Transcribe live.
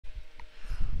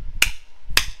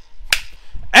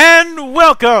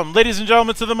Welcome, ladies and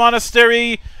gentlemen, to the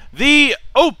monastery, the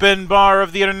open bar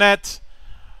of the internet,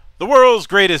 the world's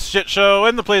greatest shit show,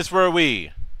 and the place where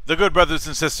we, the good brothers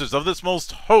and sisters of this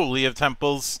most holy of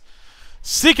temples,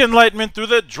 seek enlightenment through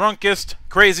the drunkest,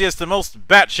 craziest, and most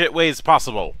batshit ways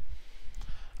possible.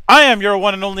 I am your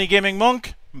one and only gaming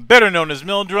monk, better known as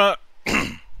Mildra,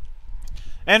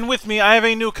 and with me I have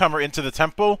a newcomer into the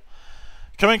temple,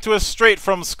 coming to us straight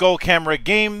from Skull Camera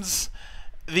Games,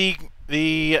 the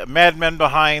madmen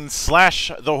behind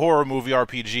the horror movie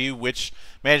RPG, which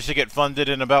managed to get funded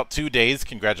in about 2 days.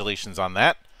 Congratulations on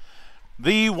that.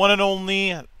 The one and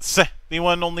only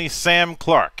Sam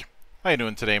Clark. How you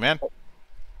doing today, man?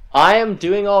 I am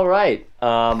doing all right.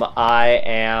 I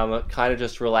am kind of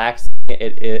just relaxing.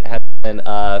 It has been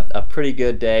a pretty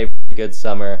good day, pretty good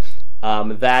summer.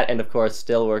 That and of course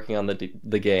still working on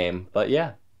the game. But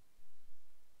yeah.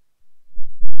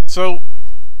 So,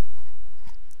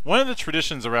 one of the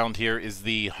traditions around here is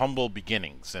the humble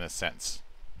beginnings, in a sense.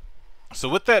 So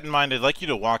with that in mind, I'd like you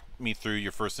to walk me through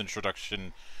your first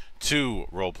introduction to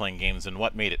role-playing games and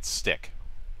what made it stick.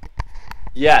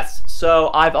 Yes,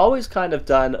 so I've always kind of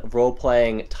done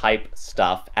role-playing type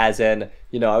stuff, as in,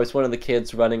 I was one of the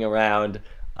kids running around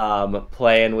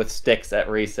playing with sticks at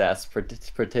recess,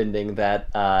 pretending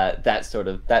that that sort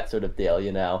of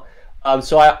deal,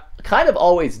 So I kind of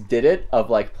always did it, of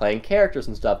like playing characters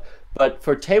and stuff. But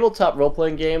for tabletop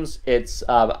role-playing games, it's,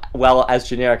 well, as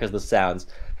generic as this sounds,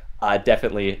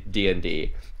 definitely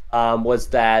D&D. I was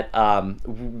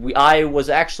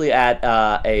actually at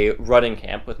a running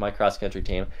camp with my cross-country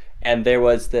team, and there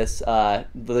was this,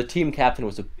 the team captain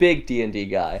was a big D&D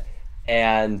guy,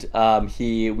 and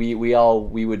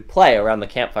we would play around the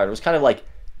campfire. It was kind of like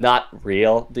not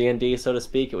real D&D, so to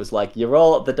speak. It was like, you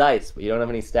roll the dice, but you don't have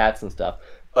any stats and stuff.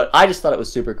 But I just thought it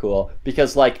was super cool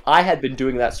because, like, I had been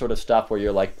doing that sort of stuff where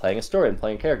you're, like, playing a story and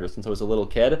playing characters since I was a little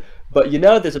kid. But,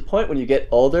 there's a point when you get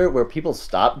older where people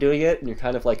stop doing it and you're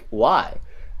kind of like, why?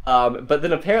 But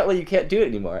then apparently you can't do it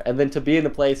anymore. And then to be in a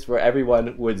place where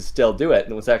everyone would still do it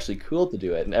and it was actually cool to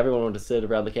do it and everyone wanted to sit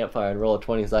around the campfire and roll a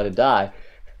 20-sided die,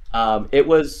 it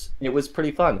was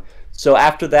pretty fun. So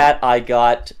after that, I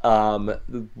got,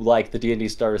 like, the D&D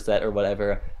starter set or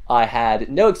whatever. I had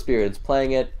no experience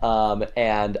playing it,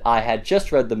 and I had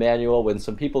just read the manual when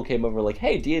some people came over like,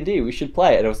 hey, D&D, we should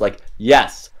play it. And I was like,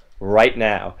 yes, right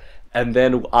now. And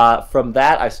then from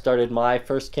that, I started my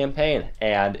first campaign,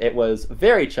 and it was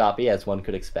very choppy, as one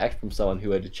could expect from someone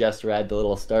who had just read the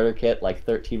little starter kit, like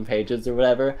 13 pages or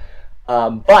whatever.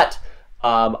 But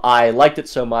I liked it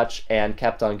so much and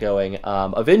kept on going.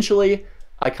 Eventually,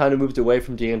 I kind of moved away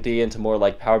from D&D into more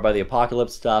like Powered by the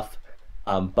Apocalypse stuff.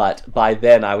 But by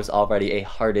then, I was already a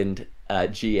hardened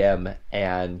GM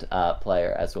and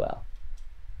player as well.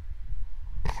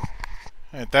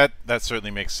 That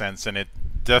certainly makes sense, and it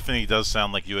definitely does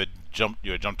sound like you had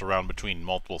jumped around between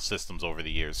multiple systems over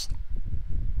the years.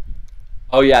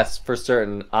 Oh yes, for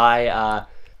certain. While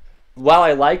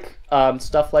I like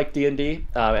stuff like D&D,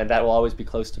 and that will always be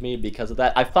close to me because of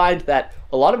that, I find that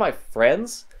a lot of my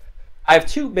friends. I have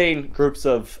two main groups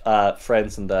of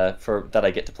friends that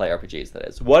I get to play RPGs, that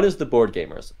is. One is the board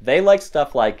gamers. They like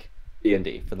stuff like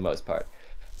D&D for the most part.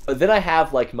 But then I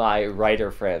have like my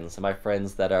writer friends, my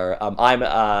friends that are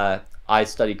I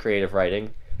study creative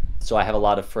writing, so I have a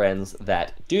lot of friends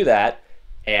that do that,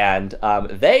 and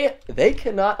they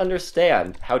cannot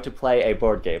understand how to play a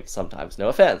board game sometimes, no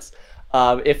offense.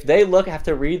 If they have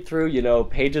to read through,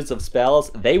 pages of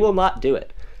spells, they will not do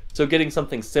it. So getting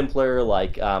something simpler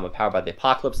like a Powered by the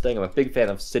Apocalypse thing. I'm a big fan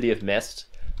of City of Mist.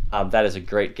 That is a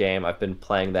great game. I've been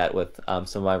playing that with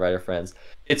some of my writer friends.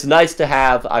 It's nice to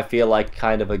have, I feel like,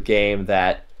 kind of a game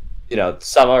that,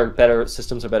 some are better,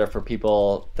 systems are better for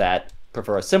people that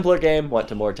prefer a simpler game, want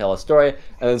to more tell a story,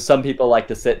 and then some people like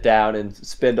to sit down and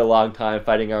spend a long time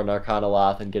fighting our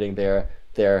Narconoloth and getting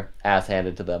their ass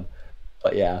handed to them.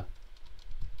 But yeah.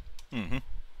 Mm-hmm.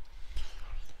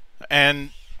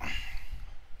 And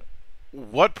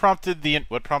what prompted the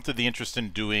interest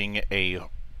in doing a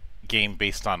game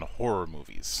based on horror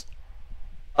movies?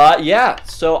 Yeah,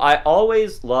 so I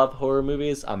always love horror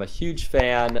movies. I'm a huge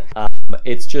fan.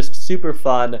 It's just super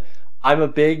fun.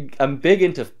 I'm big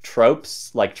into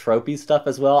tropes, like tropey stuff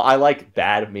as well. I like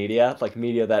bad media, like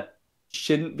media that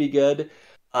shouldn't be good.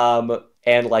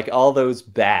 And like all those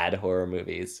bad horror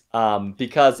movies.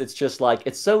 Because it's just like,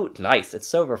 it's so nice. It's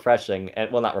so refreshing.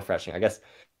 And well, not refreshing, I guess.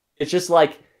 It's just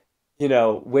like,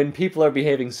 when people are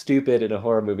behaving stupid in a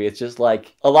horror movie, it's just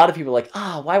like, a lot of people are like,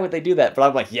 why would they do that? But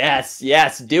I'm like, yes,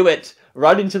 do it!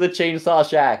 Run into the chainsaw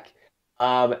shack!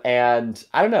 And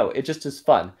I don't know, it just is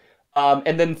fun.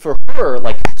 And then for horror,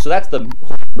 so that's the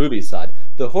horror movie side.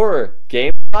 the horror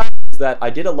game side is that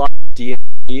I did a lot of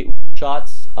D&D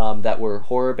shots that were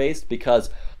horror based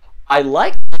because I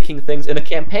like making things in a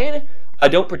campaign. I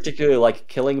don't particularly like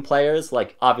killing players.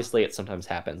 Like, obviously, it sometimes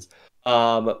happens.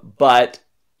 But,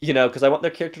 you know, because I want their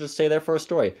character to stay there for a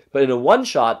story. But in a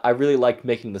one-shot, I really like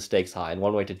making the stakes high. And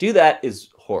one way to do that is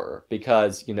horror.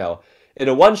 Because, you know, in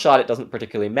a one-shot, it doesn't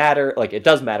particularly matter. Like, it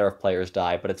does matter if players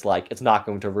die, but it's like, it's not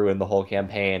going to ruin the whole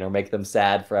campaign or make them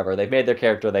sad forever. They've made their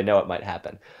character, they know it might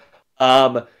happen.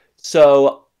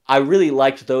 So I really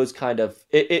liked those kind of...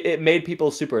 It made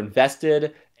people super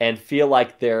invested and feel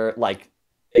like they're, like,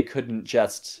 they couldn't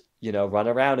just, you know, run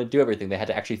around and do everything. They had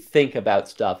to actually think about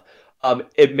stuff.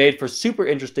 It made for super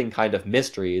interesting kind of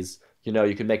mysteries. You know,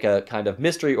 you can make a kind of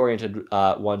mystery-oriented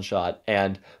one-shot,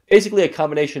 and basically a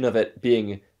combination of it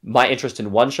being my interest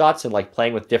in one-shots and, like,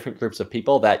 playing with different groups of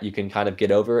people that you can kind of get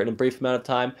over in a brief amount of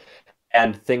time,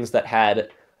 and things that had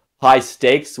high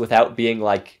stakes without being,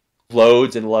 like,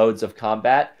 loads and loads of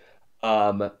combat.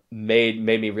 Made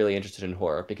me really interested in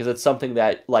horror because it's something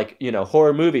that, like, you know,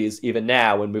 horror movies, even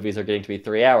now when movies are getting to be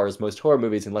 3 hours, most horror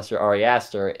movies, unless you're Ari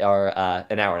Aster, are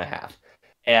an hour and a half.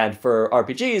 And for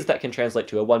RPGs, that can translate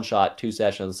to a one-shot, 2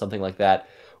 sessions, something like that,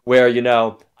 where, you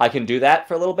know, I can do that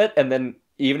for a little bit, and then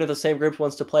even if the same group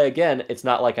wants to play again, it's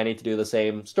not like I need to do the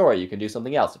same story. You can do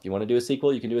something else. If you want to do a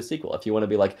sequel, you can do a sequel. If you want to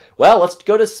be like, well, let's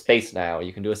go to space now,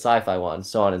 you can do a sci-fi one,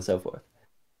 so on and so forth.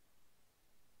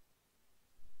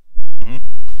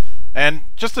 And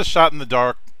just a shot in the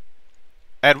dark.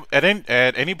 At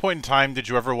any point in time, did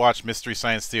you ever watch Mystery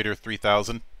Science Theater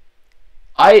 3000?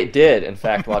 I did, in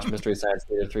fact, watch Mystery Science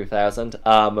Theater 3000,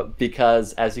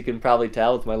 because, as you can probably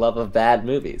tell, with my love of bad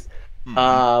movies.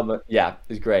 Yeah, it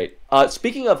was great.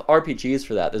 Speaking of RPGs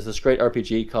for that, there's this great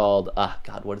RPG called,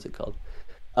 God, what is it called?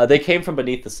 They Came From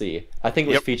Beneath the Sea. I think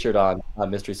it was featured on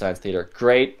Mystery Science Theater.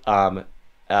 Great.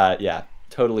 Yeah,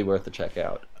 totally worth the check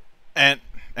out.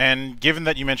 And given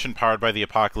that you mentioned Powered by the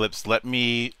Apocalypse, let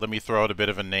me throw out a bit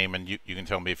of a name, and you can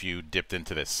tell me if you dipped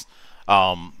into this.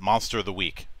 Monster of the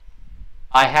Week.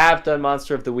 I have done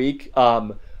Monster of the Week.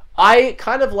 I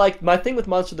kind of like my thing with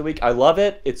Monster of the Week. I love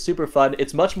it. It's super fun.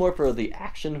 It's much more for the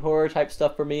action horror type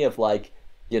stuff for me. Of like,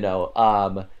 you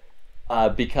know,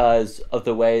 because of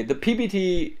the way the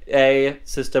PBTA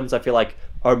systems, I feel like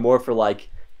are more for like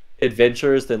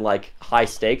adventures than like high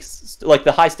stakes. Like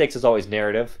the high stakes is always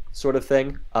narrative sort of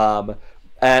thing. And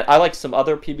I like some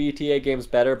other PBTA games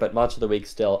better, but Monster of the Week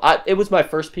still. It was my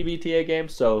first PBTA game,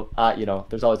 so you know,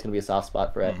 there's always going to be a soft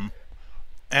spot for it.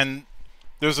 And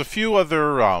there's a few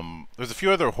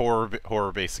other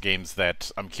horror based games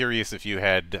that I'm curious if you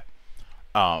had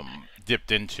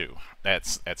dipped into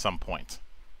at some point.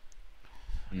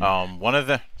 One of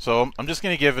the I'm just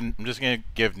gonna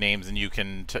give names, and you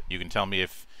can tell me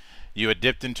if you had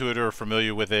dipped into it or are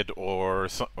familiar with it or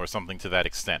something to that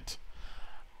extent.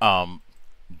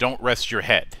 Don't Rest Your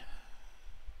Head.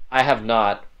 I have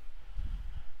not.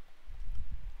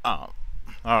 All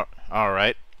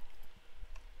right.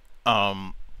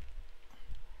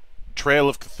 Trail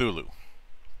of Cthulhu.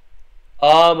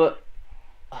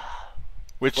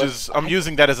 Which is, I'm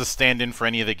using that as a stand-in for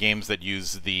any of the games that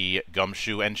use the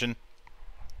Gumshoe engine.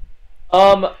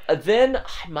 Then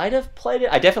I might have played it.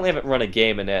 I definitely haven't run a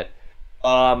game in it.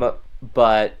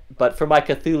 But for my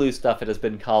Cthulhu stuff, it has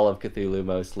been Call of Cthulhu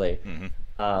mostly.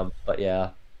 But yeah.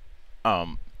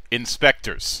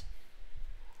 Inspectors.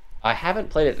 I haven't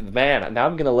played it. Man, now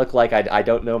I'm gonna look like I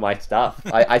don't know my stuff.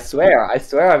 I swear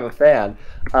I'm a fan.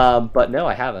 But no,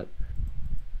 I haven't.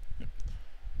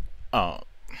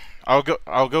 I'll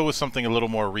go with something a little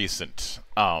more recent.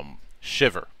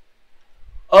 Shiver.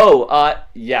 Oh,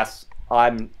 yes.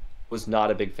 Was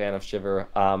not a big fan of Shiver.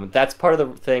 That's part of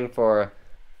the thing for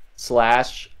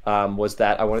Slash, was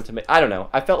that I wanted to make... I don't know.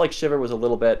 I felt like Shiver was a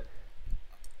little bit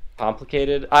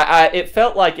complicated. It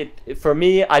felt like it for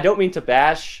me. I don't mean to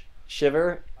bash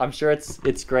Shiver. I'm sure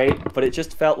it's great, but it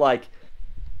just felt like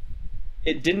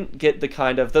it didn't get the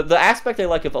kind of the aspect I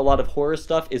like of a lot of horror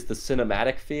stuff is the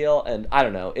cinematic feel, and I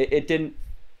don't know. It didn't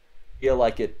feel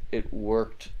like it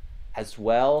worked as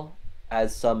well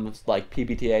as some like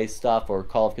PBTA stuff or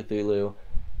Call of Cthulhu.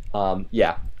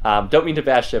 Yeah. Don't mean to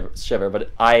bash Shiver,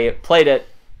 but I played it.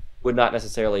 Would not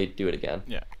necessarily do it again.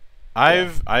 Yeah.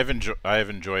 I've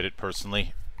enjoyed it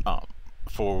personally,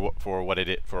 for what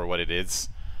it is.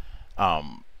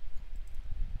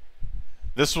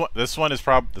 This one is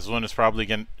probably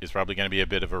going to be a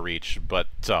bit of a reach, but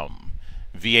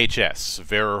VHS,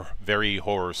 very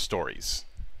horror stories.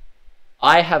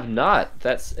 I have not.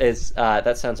 That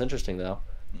sounds interesting though.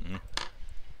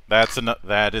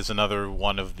 That is another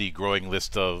one of the growing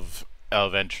list of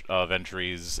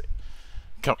entries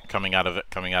coming out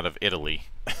of Italy.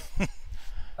 It's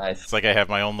Nice. like I have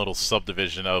my own little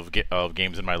subdivision of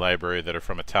games in my library that are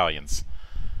from Italians.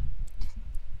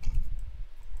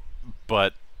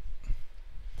 But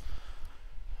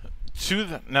to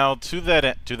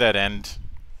that end,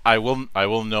 I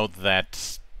will note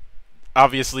that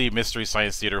obviously Mystery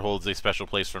Science Theater holds a special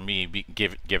place for me,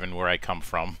 given where I come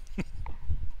from.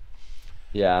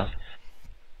 Yeah.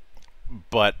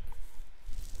 But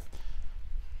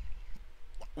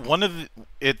one of the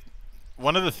it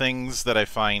one of the things that I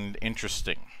find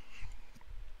interesting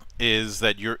is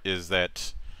that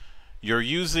you're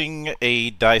using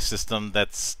a dice system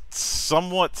that's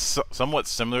somewhat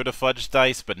similar to fudge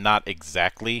dice, but not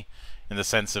exactly, in the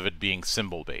sense of it being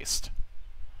symbol based.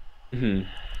 Hmm.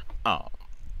 Um,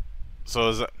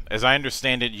 so as I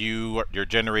understand it, you're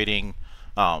generating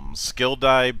skill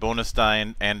die, bonus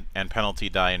die, and penalty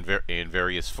die in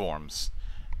various forms,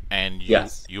 and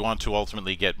Yes. you want to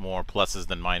ultimately get more pluses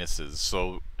than minuses.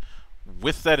 So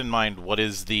with that in mind, what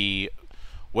is the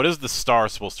star and the skull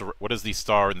supposed to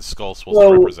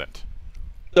So represent?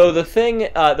 So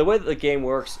the way that the game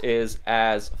works is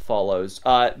as follows.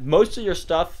 Most of your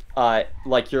stuff,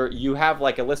 like you have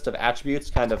like a list of attributes,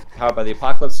 kind of powered by the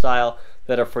apocalypse style,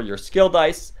 that are for your skill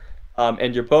dice,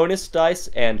 and your bonus dice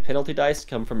and penalty dice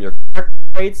come from your character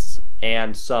traits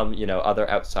and some other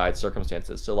outside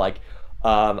circumstances. So like,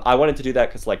 I wanted to do that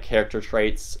because like character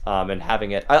traits, and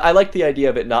having it, I like the idea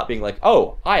of it not being like,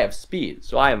 oh, I have speed,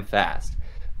 so I am fast.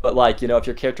 But like, if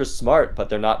your character's smart, but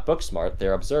they're not book smart,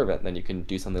 they're observant, then you can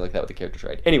do something like that with the character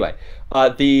trait. Anyway,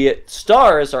 the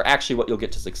stars are actually what you'll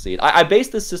get to succeed. I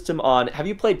based this system on. Have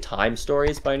you played Time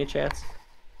Stories by any chance?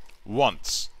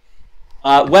 Once.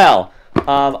 I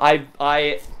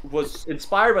was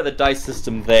inspired by the dice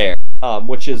system there,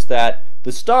 which is that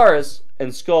the stars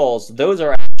and skulls,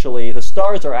 the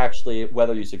stars are actually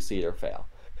whether you succeed or fail.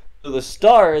 So the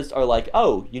stars are like,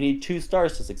 oh, you need 2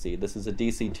 stars to succeed. This is a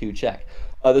DC 2 check.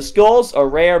 The skulls are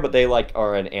rare, but they like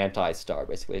are an anti-star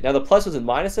basically. Now the pluses and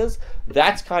minuses,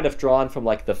 that's kind of drawn from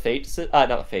like the not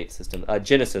the fate system,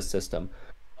 Genesis system,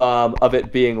 of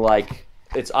it being like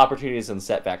it's opportunities and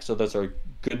setbacks. So those are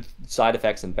good side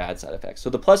effects and bad side effects.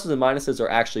 So the pluses and minuses are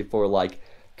actually for like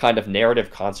kind of narrative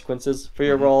consequences for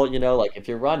your role. Like if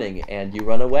you're running and you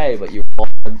run away, but you roll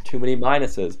too many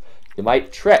minuses, you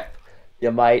might trip.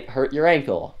 You might hurt your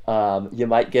ankle. You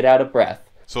might get out of breath.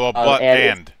 So a but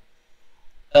and.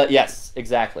 Yes,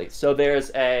 exactly. So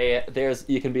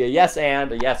you can be a yes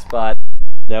and, a yes but,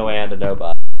 no and, a no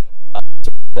but sort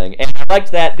of thing. And I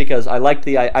liked that because I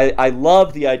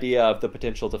love the idea of the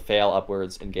potential to fail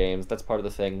upwards in games. That's part of the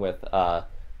thing with by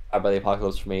the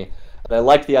Apocalypse for me. And I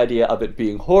like the idea of it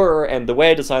being horror, and the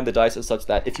way I designed the dice is such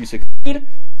that if you succeed,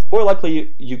 more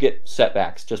likely you get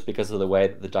setbacks just because of the way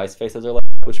that the dice faces are like,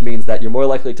 which means that you're more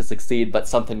likely to succeed, but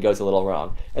something goes a little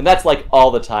wrong. And that's like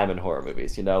all the time in horror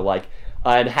movies, like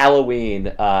in Halloween,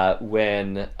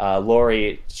 when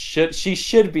Laurie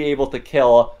should be able to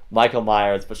kill Michael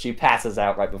Myers, but she passes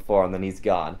out right before, and then he's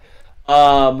gone.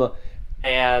 And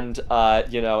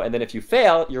then if you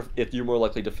fail, you're more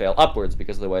likely to fail upwards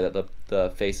because of the way that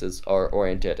the faces are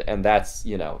oriented, and that's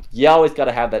you always got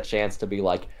to have that chance to be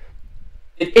like.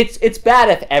 It's bad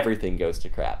if everything goes to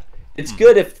crap. It's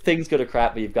good if things go to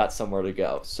crap, but you've got somewhere to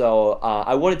go. So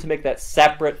I wanted to make that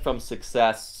separate from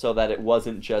success, so that it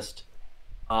wasn't just.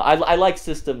 I like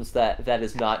systems that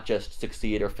is not just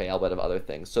succeed or fail, but of other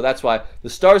things. So that's why the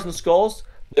stars and skulls,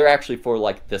 they're actually for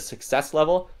like the success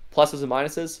level, pluses and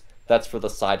minuses. That's for the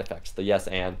side effects, the yes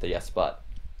and, the yes but.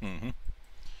 Mm-hmm.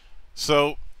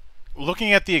 So,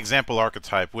 looking at the example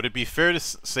archetype, would it be fair to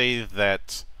say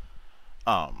that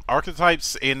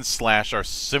archetypes in Slash are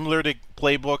similar to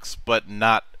playbooks, but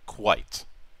not quite?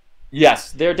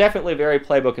 Yes, they're definitely very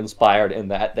playbook inspired in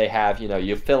that they have,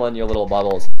 you fill in your little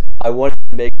bubbles. I wanted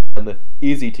to make them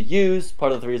easy to use.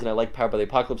 Part of the reason I like Powered by the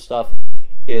Apocalypse stuff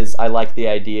is I like the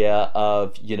idea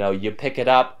of, you pick it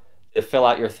up, you fill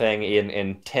out your thing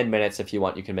in 10 minutes if you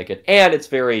want, you can make it. And it's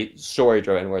very story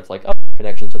driven where it's like, oh,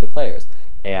 connections to the players.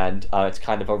 And it's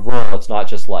kind of a role. It's not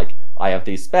just like, I have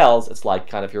these spells. It's like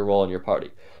kind of your role in your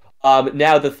party.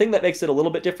 Now, the thing that makes it a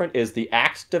little bit different is the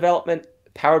act development.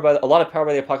 A lot of Powered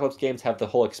by the Apocalypse games have the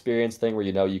whole experience thing where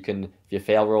you can, if you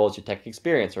fail rolls, you take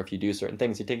experience, or if you do certain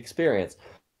things, you take experience.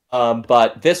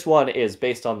 But this one is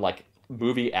based on like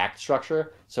movie act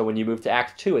structure. So when you move to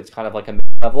Act 2, it's kind of like a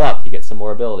level up. You get some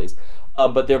more abilities.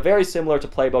 But they're very similar to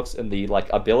playbooks in the like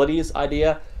abilities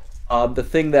idea. The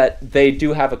thing that they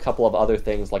do have a couple of other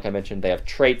things, like I mentioned, they have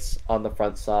traits on the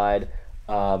front side.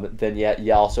 Then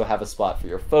you also have a spot for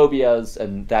your phobias,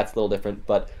 and that's a little different.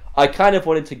 But I kind of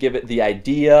wanted to give it the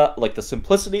idea, like the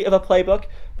simplicity of a playbook,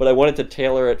 but I wanted to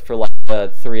tailor it for like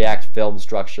the 3-act film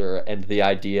structure and the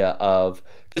idea of,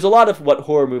 because a lot of what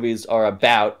horror movies are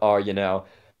about are,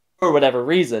 for whatever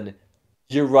reason,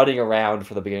 you're running around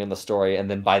for the beginning of the story,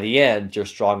 and then by the end, you're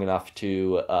strong enough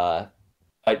to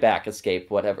fight back,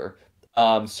 escape, whatever.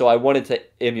 So I wanted to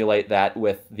emulate that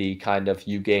with the kind of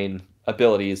you gain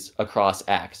abilities across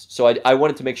acts. So I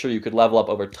wanted to make sure you could level up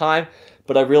over time,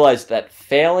 but I realized that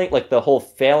failing, like the whole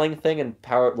failing thing in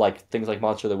power, like things like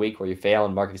Monster of the Week where you fail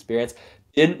and mark experience,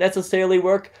 didn't necessarily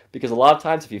work because a lot of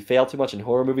times if you fail too much in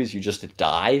horror movies, you just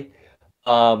die.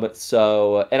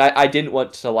 And I didn't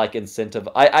want to like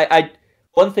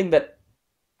one thing that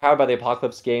Powered by the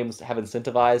Apocalypse games have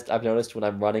incentivized, I've noticed when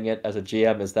I'm running it as a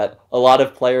GM, is that a lot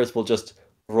of players will just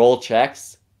roll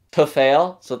checks to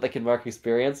fail so that they can mark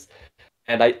experience.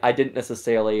 And I didn't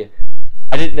necessarily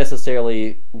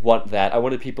want that. I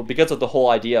wanted people, because of the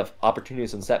whole idea of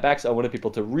opportunities and setbacks, I wanted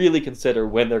people to really consider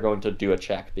when they're going to do a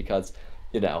check because,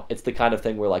 it's the kind of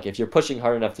thing where like if you're pushing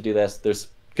hard enough to do this, there's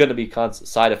going to be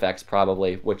side effects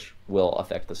probably, which will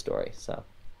affect the story. So.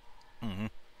 Mm-hmm.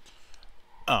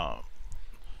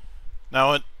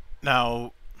 Now,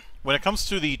 when it comes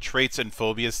to the traits and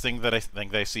phobias thing that I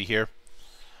think I see here,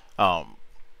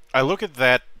 I look at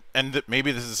that, and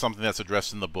maybe this is something that's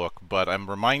addressed in the book, but I'm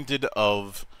reminded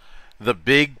of the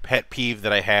big pet peeve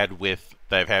that I've had with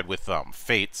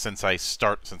Fate since I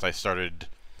started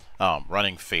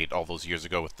running Fate all those years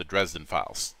ago with the Dresden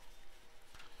Files,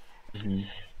 Mm-hmm.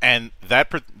 and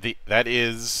that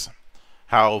is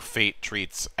how Fate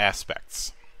treats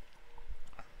aspects.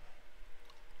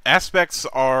 Aspects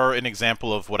are an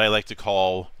example of what I like to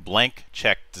call blank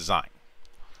check design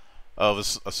of a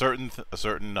certain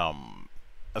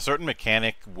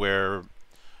mechanic where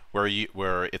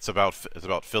it's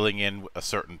about filling in a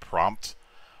certain prompt,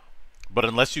 but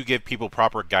unless you give people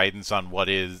proper guidance on what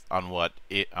is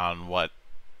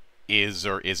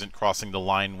or isn't crossing the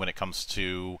line when it comes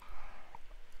to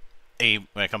a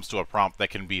prompt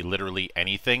that can be literally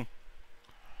anything,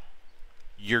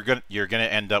 you're gonna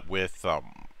end up with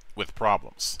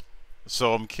problems.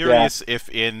 So I'm curious if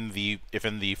in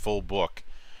the full book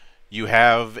you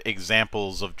have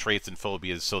examples of traits and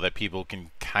phobias so that people can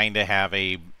kind of have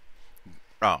a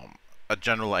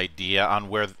general idea on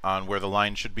where the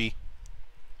line should be.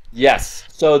 Yes.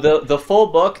 So the full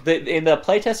book, in the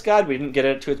playtest guide, we didn't get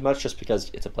into it much just because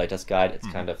it's a playtest guide. It's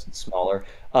kind of smaller.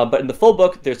 But in the full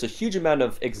book, there's a huge amount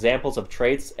of examples of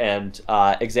traits and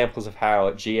examples of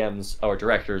how GMs or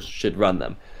directors should run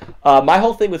them. My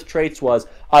whole thing with traits was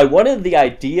I wanted the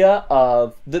idea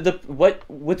of what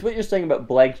you're saying about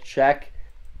blank check,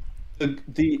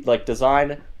 the like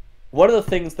design. One of the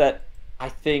things that I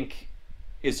think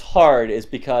is hard is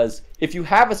because if you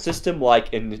have a system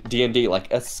like in D&D,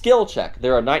 like a skill check,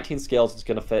 there are 19 skills, it's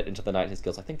going to fit into the 19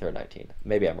 skills. I think there are 19.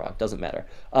 Maybe I'm wrong. Doesn't matter.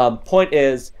 Point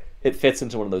is, it fits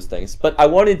into one of those things. But I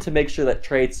wanted to make sure that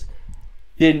traits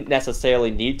didn't necessarily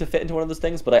need to fit into one of those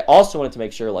things, but I also wanted to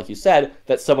make sure, like you said,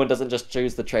 that someone doesn't just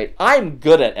choose the trait, I'm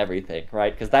good at everything,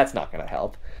 right? Because that's not going to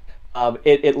help.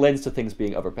 It lends to things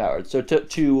being overpowered. So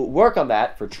to work on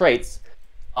that for traits,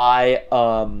 I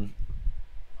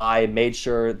made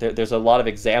sure there's a lot of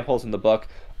examples in the book.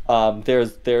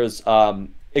 There's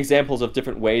examples of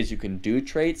different ways you can do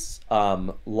traits,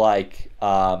 there's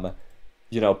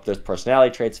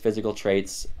personality traits, physical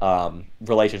traits,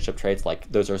 relationship traits.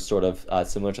 Like those are sort of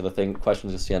similar to the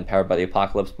questions you see on Powered by the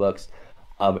Apocalypse books,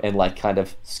 and like kind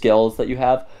of skills that you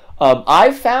have.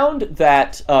 I found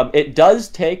that it does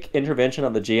take intervention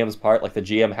on the GM's part. Like the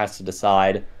GM has to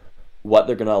decide what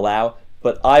they're going to allow.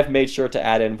 But I've made sure to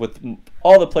add in, with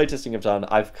all the playtesting I've done,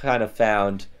 I've kind of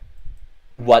found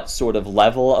what sort of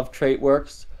level of trait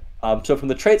works. So from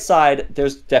the trait side,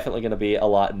 there's definitely going to be a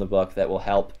lot in the book that will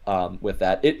help with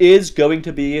that. It is going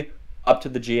to be up to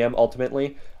the GM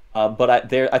ultimately, but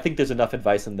I think there's enough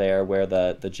advice in there where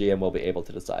the GM will be able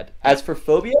to decide. As for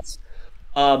phobias,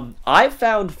 I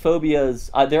found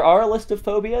phobias. There are a list of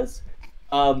phobias,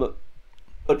 but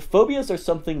phobias are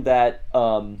something that,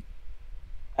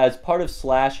 as part of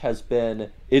Slash, has been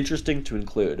interesting to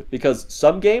include, because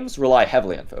some games rely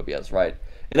heavily on phobias, right?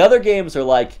 And other games are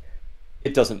like,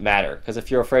 it doesn't matter, because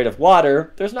if you're afraid of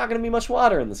water, there's not going to be much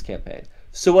water in this campaign.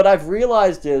 So what I've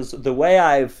realized is the way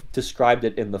I've described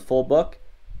it in the full book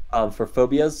for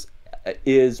phobias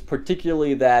is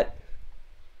particularly that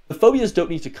the phobias don't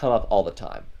need to come up all the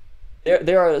time.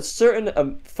 There are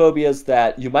certain phobias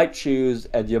that you might choose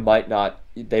and they might not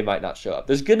show up.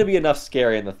 There's going to be enough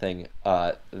scary in the thing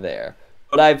there.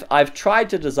 But I've tried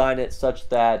to design it such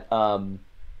that, and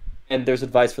there's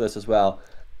advice for this as well,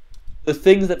 the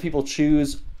things that people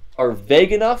choose are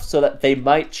vague enough so that they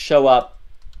might show up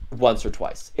once or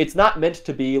twice. It's not meant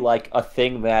to be like a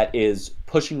thing that is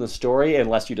pushing the story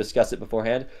unless you discuss it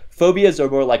beforehand. Phobias are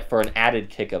more like for an added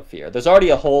kick of fear. There's already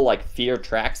a whole like fear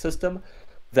track system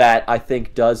that I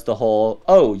think does the whole,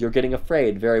 oh, you're getting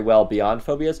afraid very well beyond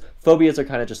phobias. Phobias are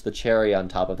kind of just the cherry on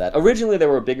top of that. Originally, they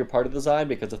were a bigger part of the design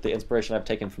because of the inspiration I've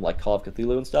taken from like Call of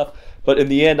Cthulhu and stuff. But in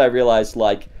the end, I realized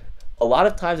like a lot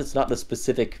of times it's not the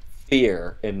specific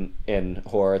fear in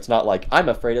horror. It's not like I'm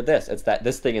afraid of this. It's that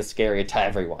this thing is scary to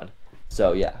everyone.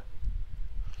 So yeah.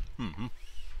 Mm-hmm.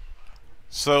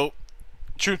 So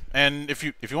true. And if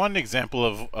you want an example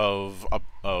of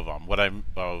what I'm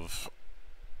of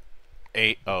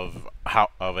a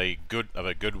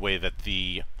good way that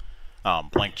the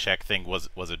blank check thing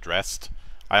was addressed,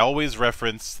 I always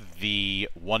reference the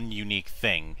one unique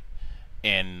thing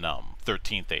in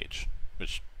 13th Age,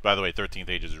 which, by the way, 13th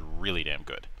Age is really damn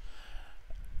good.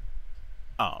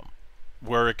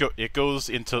 Where it goes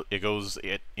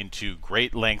into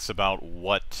great lengths about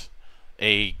what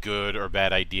a good or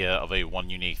bad idea of a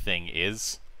one unique thing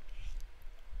is.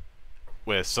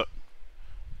 Because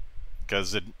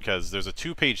there's a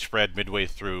 2-page spread midway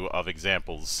through of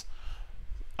examples,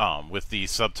 with the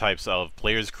subtypes of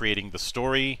players creating the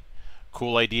story,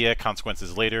 cool idea,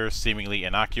 consequences later, seemingly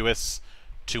innocuous,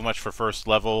 too much for first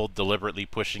level, deliberately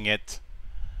pushing it.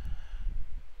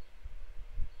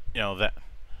 You know,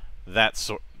 that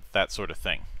sort of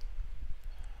thing.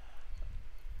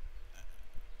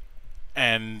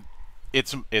 And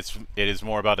it is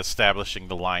more about establishing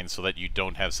the line so that you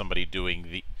don't have somebody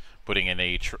putting in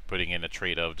a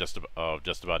trait of just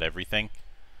about everything.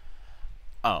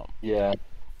 Yeah.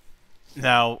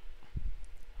 Now,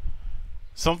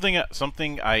 something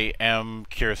I am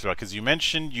curious about, because you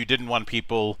mentioned you didn't want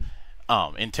people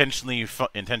intentionally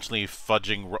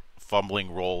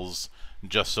fumbling rolls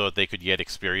just so that they could get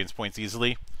experience points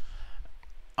easily.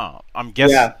 I'm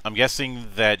guessing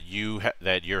that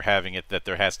you're having it that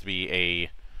there has to be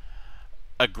a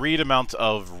agreed amount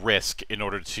of risk in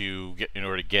order to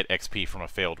get XP from a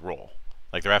failed roll.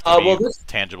 Like there have to be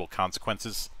tangible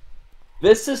consequences.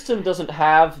 This system doesn't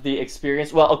have the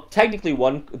experience. Well, technically,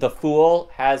 the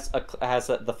Fool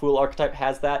the Fool archetype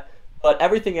has that, but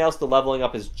everything else, the leveling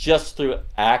up is just through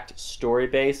act story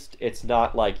based. It's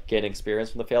not like getting experience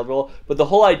from the failed roll. But the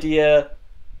whole idea,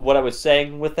 what I was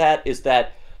saying with that is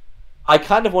that I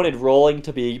kind of wanted rolling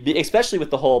to be, especially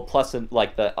with the whole plus and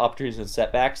like the opportunities and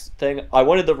setbacks thing. I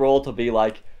wanted the roll to be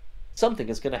like something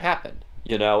is going to happen,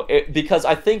 because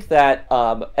I think that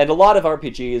and a lot of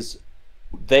RPGs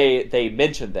they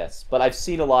mention this, but I've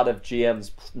seen a lot of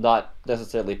GMs not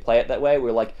necessarily play it that way.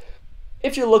 We're like,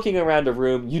 if you're looking around a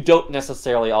room, you don't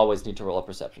necessarily always need to roll a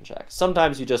perception check.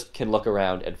 Sometimes you just can look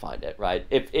around and find it, right?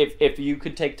 If you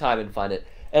could take time and find it.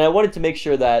 And I wanted to make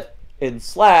sure that in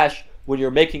Slash, when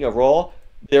you're making a roll,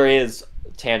 there is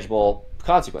tangible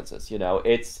consequences.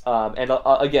 It's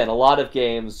again, a lot of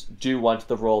games do want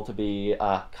the roll to be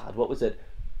God, what was it?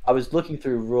 I was looking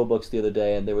through rule books the other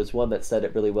day, and there was one that said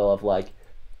it really well of like,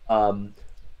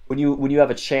 when you have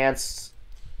a chance,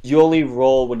 you only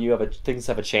roll when you things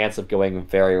have a chance of going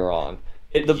very wrong.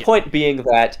 The point being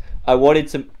that I wanted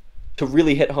to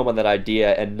really hit home on that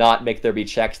idea and not make there be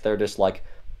checks that are just like,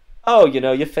 oh,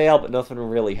 you fail, but nothing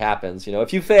really happens.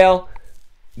 If you fail,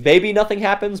 maybe nothing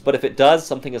happens, but if it does,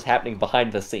 something is happening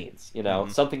behind the scenes.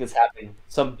 Something is happening,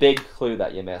 some big clue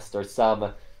that you missed, or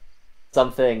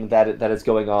something that is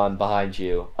going on behind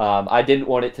you. I didn't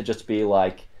want it to just be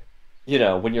like,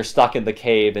 when you're stuck in the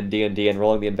cave in D&D and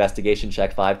rolling the investigation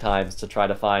check 5 times to try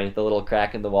to find the little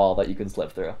crack in the wall that you can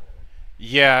slip through.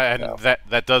 Yeah, and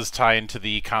that does tie into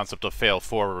the concept of fail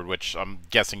forward, which I'm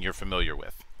guessing you're familiar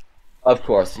with. Of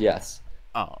course, yes.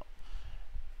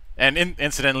 And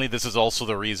incidentally, this is also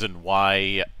the reason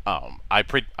why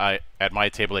at my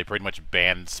table I pretty much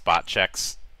banned spot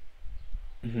checks.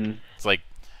 Mm-hmm. It's like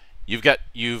you've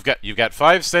got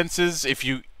 5 senses.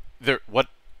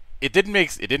 It didn't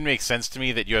make sense to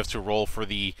me that you have to roll for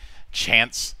the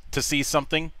chance to see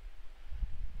something.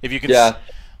 If you can,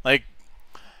 like,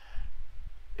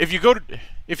 if you go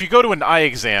to an eye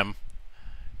exam,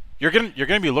 you're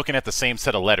gonna be looking at the same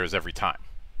set of letters every time.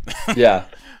 Yeah.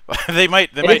 they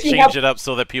might change it up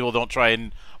so that people don't try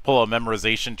and pull a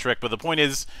memorization trick. But the point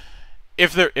is,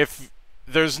 if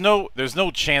there's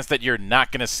no chance that you're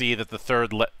not gonna see that the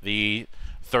third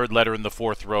letter in the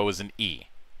 4th row is an E.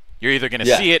 You're either gonna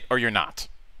see it or you're not.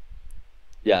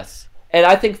 Yes. And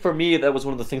I think for me that was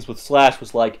one of the things with Slash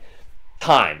was like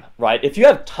time, right? If you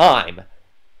have time,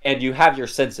 and you have your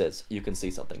senses, you can see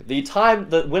something.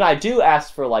 When I do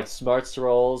ask for like smarts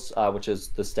rolls, which is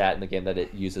the stat in the game that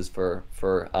it uses for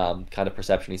kind of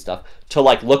perception-y stuff, to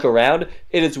like look around,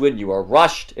 it is when you are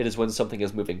rushed. It is when something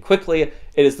is moving quickly.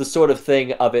 It is the sort of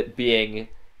thing of it being.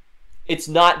 It's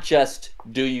not just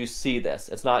do you see this.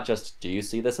 It's not just do you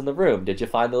see this in the room. Did you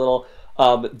find the little?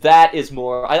 That is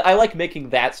more. I like making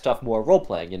that stuff more role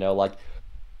playing. You know, like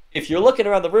if you're looking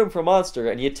around the room for a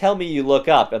monster and you tell me you look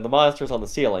up and the monster's on the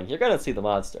ceiling, you're going to see the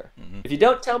monster. Mm-hmm. If you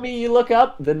don't tell me you look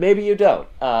up, then maybe you don't,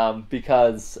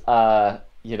 because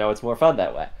it's more fun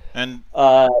that way. And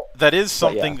that is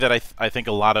something that I think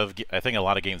a lot of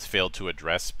games fail to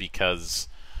address, because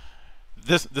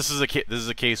this is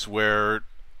a case where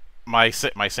my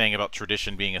saying about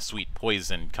tradition being a sweet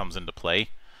poison comes into play.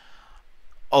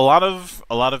 A lot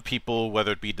of people,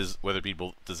 whether it be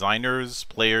designers,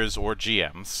 players, or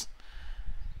GMs,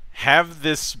 have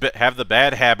the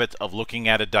bad habit of looking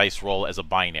at a dice roll as a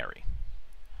binary.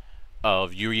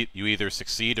 Of you either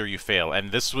succeed or you fail,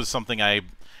 and this was something I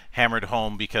hammered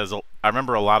home because I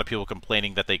remember a lot of people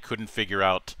complaining that they couldn't figure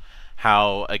out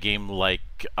how a game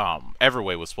like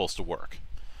Everway was supposed to work,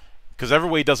 because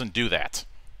Everway doesn't do that.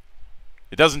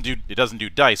 It doesn't do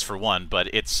dice, for one,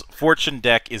 but its fortune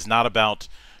deck is not about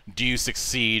do you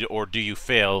succeed or do you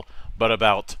fail, but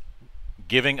about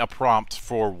giving a prompt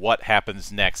for what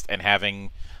happens next and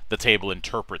having the table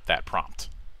interpret that prompt.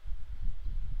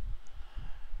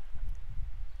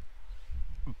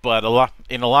 But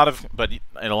in a lot of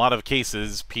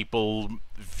cases, people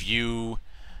view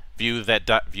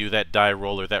that die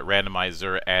roll or that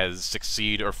randomizer as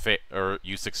succeed or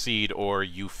you succeed or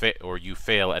you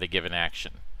fail at a given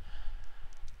action.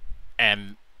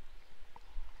 And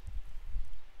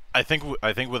I think with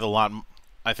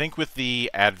the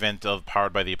advent of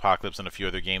Powered by the Apocalypse and a few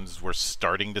other games, we're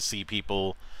starting to see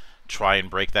people try and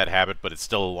break that habit, but it's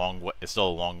still a long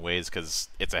ways, because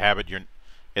it's a habit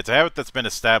that's been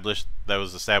established, that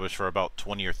was established for about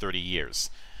 20 or 30 years.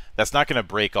 That's not going to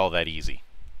break all that easy.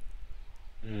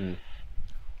 Mm.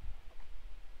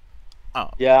 Oh.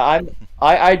 Yeah,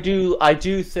 I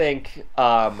do think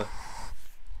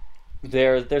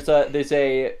there's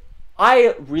a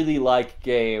I really like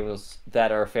games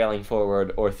that are failing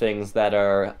forward, or things that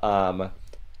are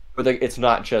where it's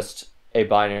not just a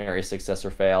binary success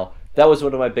or fail. That was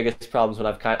one of my biggest problems when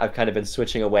I've kind of been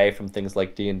switching away from things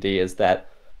like D&D, is that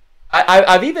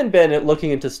I've even been looking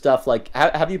into stuff like,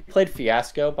 have you played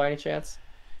Fiasco by any chance?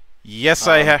 Yes,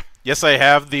 I have. Yes, I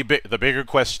have. The bigger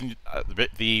question,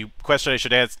 the question I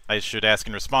should ask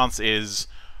in response is,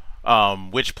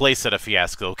 which playset of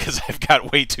Fiasco? Because I've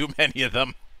got way too many of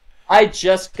them. I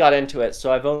just got into it,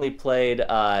 so I've only played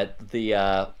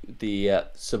the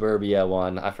Suburbia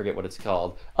one. I forget what it's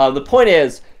called. The point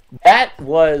is, that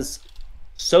was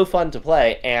so fun to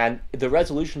play, and the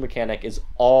resolution mechanic is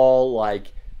all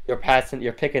like you're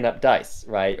picking up dice,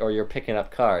 right, or you're picking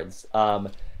up cards.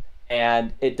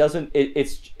 And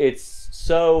it's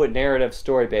so narrative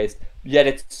story based, yet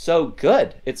it's so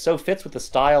good. It so fits with the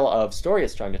style of story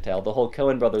it's trying to tell. The whole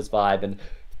Coen Brothers vibe, and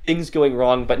things going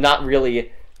wrong, but not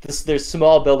really. There's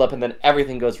small buildup, and then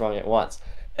everything goes wrong at once.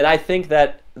 And I think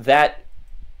that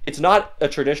it's not a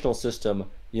traditional system,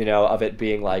 of it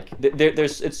being like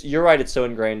you're right. It's so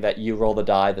ingrained that you roll the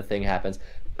die, the thing happens.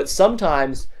 But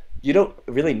sometimes you don't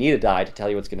really need a die to tell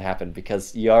you what's going to happen,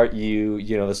 because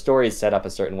the story is set up a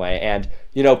certain way, and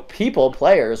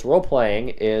players, role playing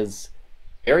is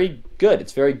very good.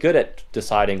 It's very good at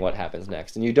deciding what happens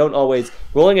next, and you don't always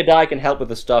rolling a die can help with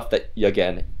the stuff that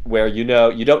where you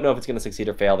don't know if it's going to succeed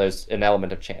or fail. There's an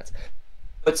element of chance,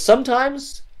 but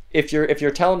sometimes if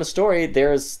you're telling a story,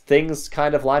 there's things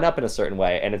kind of line up in a certain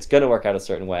way, and it's going to work out a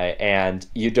certain way, and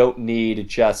you don't need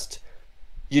just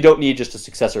a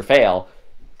success or fail.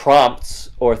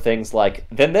 Prompts or things like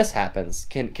then this happens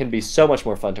can be so much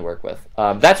more fun to work with.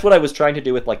 That's what I was trying to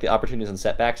do with like the opportunities and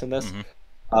setbacks in this. Mm-hmm.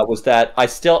 Was that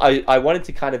I wanted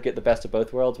to kind of get the best of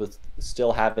both worlds, with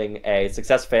still having a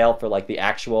success fail for like the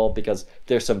actual, because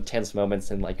there's some tense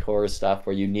moments in like horror stuff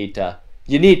where you need to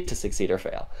succeed or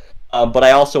fail. But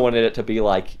I also wanted it to be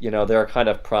like, there are kind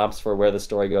of prompts for where the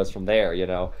story goes from there,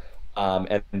 and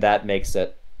that makes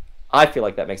it, I feel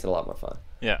like that makes it a lot more fun.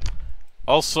 Yeah.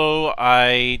 Also,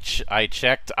 I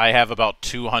checked. I have about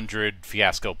 200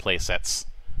 Fiasco playsets.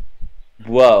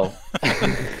 Whoa.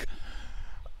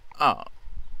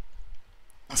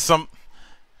 Some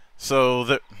of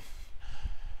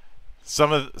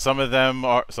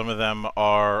them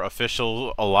are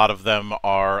official. A lot of them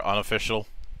are unofficial.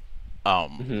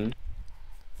 Mm-hmm.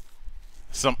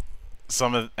 Some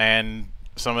of them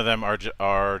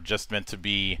are just meant to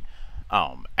be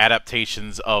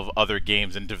adaptations of other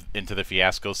games into the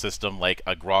Fiasco system, like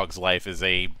a Grog's Life is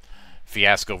a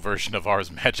Fiasco version of Ars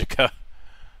Magica.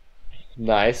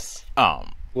 Nice.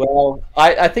 Um, Well,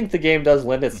 I think the game does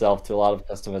lend itself to a lot of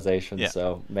customization, yeah,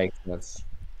 so makes sense.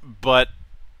 but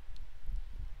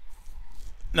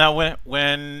now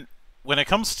when it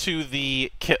comes to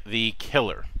the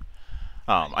killer,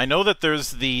 I know that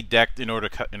there's the deck in order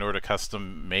to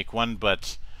custom make one,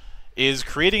 but is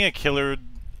creating a killer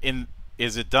in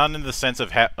is it done in the sense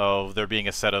of of there being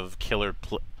a set of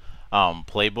playbooks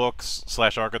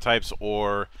slash archetypes,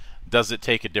 or does it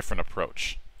take a different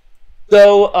approach?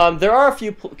 So there are a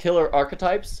few killer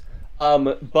archetypes,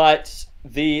 but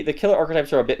the killer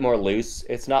archetypes are a bit more loose.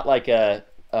 It's not like a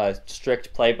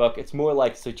strict playbook. It's more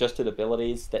like suggested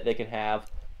abilities that they can have.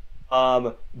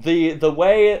 The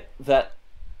way that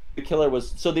the killer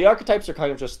was, so the archetypes are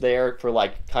kind of just there for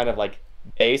like kind of like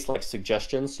base like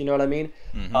suggestions. You know what I mean?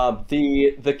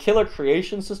 The killer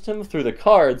creation system through the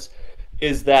cards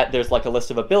is that there's like a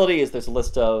list of abilities, there's a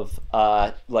list of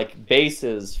like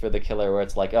bases for the killer where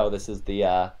it's like, oh, this is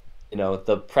the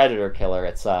the predator killer,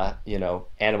 it's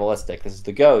animalistic, this is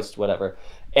the ghost, whatever.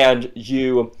 And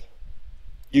you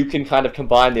can kind of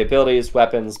combine the abilities,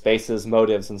 weapons, bases,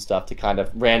 motives, and stuff to kind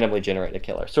of randomly generate a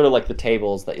killer, sort of like the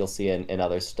tables that you'll see in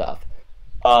other stuff.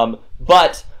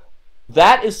 But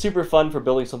that is super fun for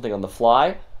building something on the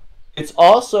fly. It's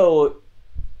also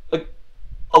like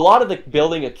a lot of the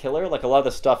building a killer, like a lot of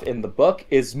the stuff in the book,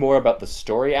 is more about the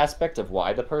story aspect of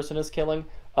why the person is killing.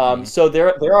 So there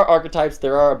are archetypes,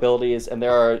 there are abilities, and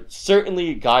there are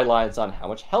certainly guidelines on how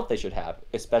much health they should have,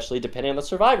 especially depending on the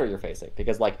survivor you're facing.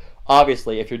 Because, like,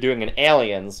 obviously, if you're doing an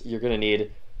aliens, you're going to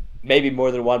need maybe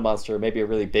more than one monster, maybe a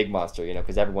really big monster,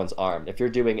 because everyone's armed. If you're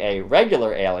doing a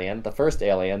regular alien, the first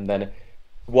alien, then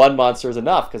one monster is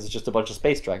enough because it's just a bunch of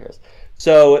space strikers.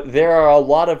 So there are a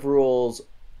lot of rules,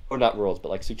 or not rules, but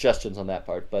like suggestions on that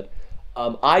part. But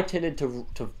I tended to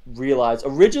realize,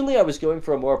 originally I was going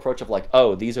for a more approach of like,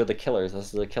 oh, these are the killers,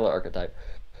 this is a killer archetype.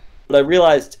 But I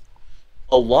realized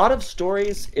a lot of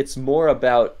stories, it's more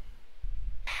about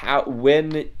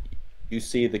when you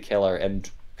see the killer, and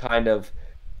kind of,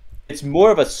 it's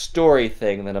more of a story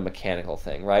thing than a mechanical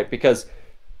thing, right? Because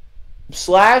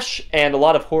Slash and a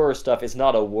lot of horror stuff is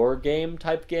not a war game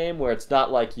type game where it's not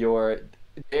like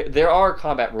there are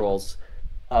combat rules,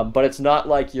 but it's not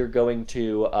like you're going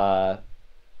to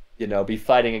be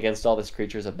fighting against all this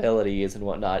creature's abilities and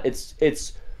whatnot.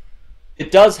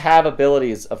 It does have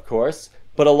abilities, of course,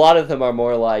 but a lot of them are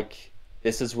more like,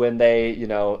 this is when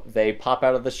they pop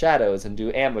out of the shadows and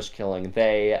do ambush killing.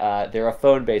 They're a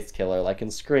phone-based killer, like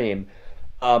in Scream.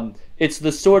 It's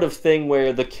the sort of thing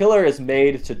where the killer is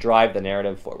made to drive the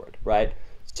narrative forward, right?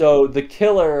 So the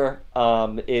killer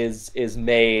is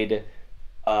made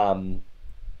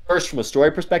first from a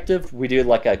story perspective. We do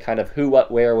like a kind of who,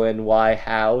 what, where, when, why,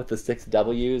 how, the 6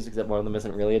 W's, except one of them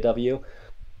isn't really a W,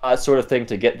 sort of thing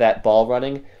to get that ball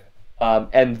running.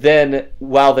 And then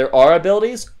while there are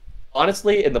abilities,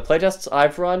 honestly, in the playtests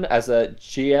I've run as a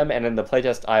GM, and in the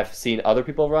playtest I've seen other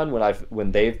people run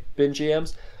when they've been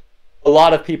GMs, a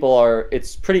lot of people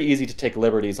it's pretty easy to take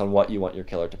liberties on what you want your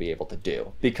killer to be able to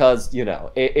do, because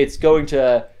it's going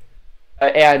to,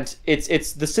 and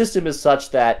it's the system is such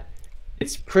that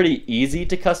it's pretty easy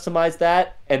to customize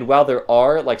that. And while there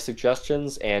are like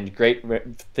suggestions and great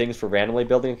things for randomly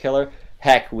building a killer,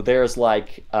 heck, there's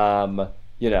like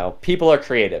people are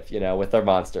creative with their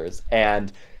monsters,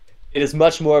 and it is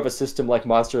much more of a system like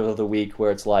Monster of the Week,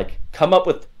 where it's like, come up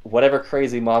with whatever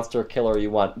crazy monster killer you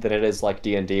want, than it is like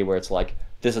D&D, where it's like,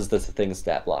 this is the thing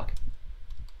stat block.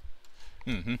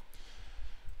 Mm-hmm.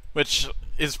 Which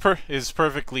is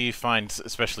perfectly fine,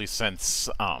 especially since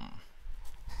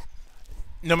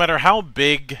no matter how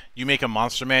big you make a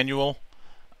monster manual,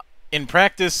 in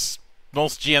practice,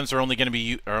 most GMs are only going to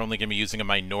be using a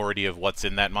minority of what's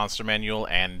in that monster manual,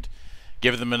 and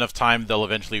give them enough time, they'll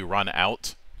eventually run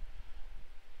out.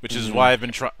 Which is why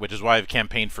I've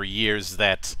campaigned for years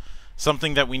that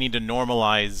something that we need to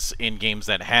normalize in games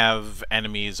that have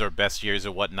enemies or bestiaries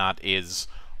or whatnot is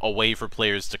a way for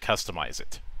players to customize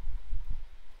it.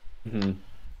 Mm-hmm.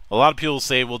 A lot of people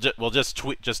say we'll just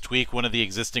tweak one of the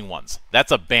existing ones.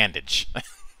 That's a bandage.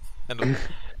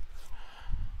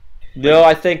 No,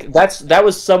 I think that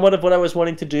was somewhat of what I was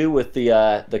wanting to do with the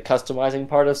customizing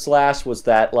part of Slash, was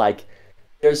that like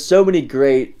there's so many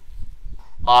great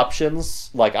options,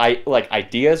 like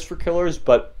ideas for killers,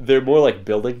 but they're more like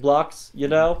building blocks,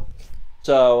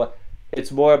 So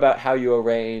it's more about how you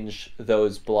arrange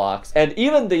those blocks, and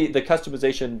even the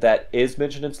customization that is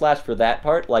mentioned in Slash for that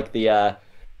part, like the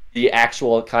the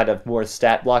actual kind of more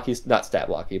stat blocky, not stat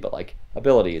blocky, but like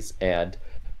abilities and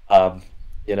um,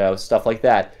 stuff like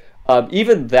that.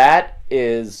 Even that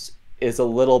is a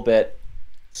little bit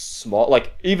small.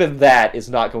 Like even that is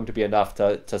not going to be enough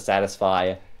to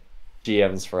satisfy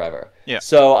GMs forever. Yeah.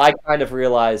 So I kind of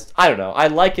realized, I don't know, I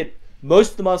like it.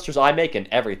 Most of the monsters I make and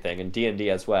everything in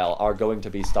D&D as well are going to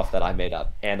be stuff that I made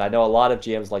up. And I know a lot of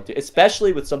GMs like to,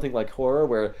 especially with something like horror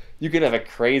where you can have a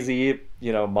crazy,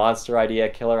 monster idea,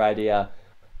 killer idea,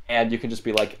 and you can just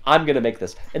be like, I'm going to make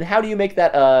this. And how do you make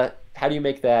that a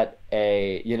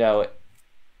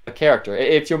character?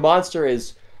 If your monster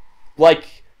is like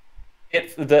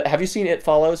have you seen It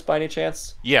Follows by any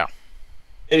chance? Yeah.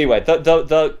 Anyway,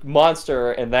 the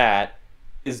monster in that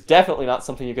is definitely not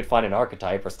something you could find an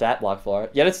archetype or stat block for,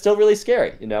 yet it's still really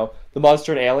scary, The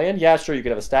monster in Alien, yeah, sure, you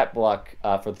could have a stat block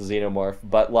for the xenomorph,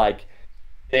 but, like,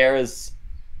 it's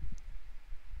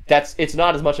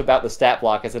not as much about the stat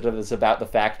block as it is about the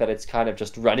fact that it's kind of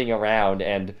just running around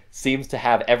and seems to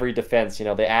have every defense,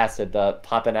 the acid, the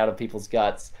popping out of people's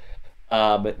guts,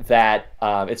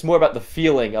 it's more about the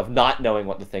feeling of not knowing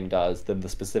what the thing does than the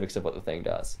specifics of what the thing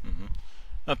does. Mm-hmm.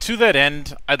 Now, to that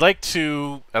end, I'd like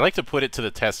to put it to the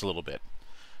test a little bit.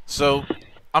 So,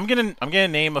 I'm gonna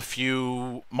name a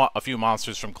few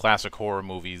monsters from classic horror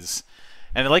movies,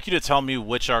 and I'd like you to tell me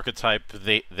which archetype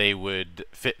they would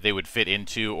fit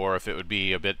into, or if it'd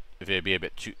be a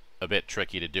bit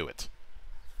tricky to do it.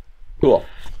 Cool.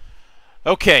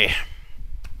 Okay.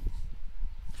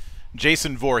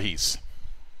 Jason Voorhees.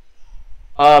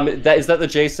 Is that the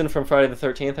Jason from Friday the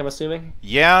 13th, I'm assuming?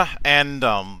 Yeah, and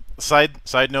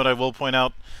side note, I will point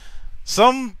out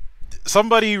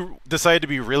somebody decided to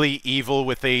be really evil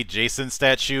with a Jason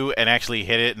statue and actually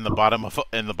hit it in the bottom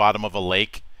of a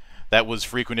lake that was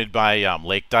frequented by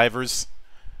lake divers.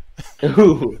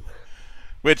 Ooh.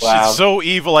 Which is so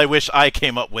evil, I wish I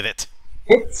came up with it.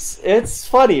 It's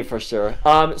funny for sure.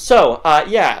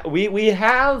 Yeah, we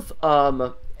have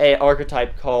a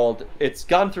archetype called, it's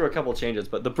gone through a couple changes,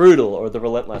 but the Brutal or the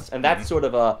Relentless, and that's sort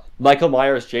of a Michael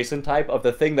Myers Jason type of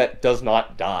the thing that does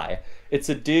not die. It's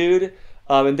a dude,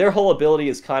 and their whole ability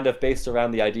is kind of based around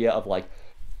the idea of like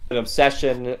an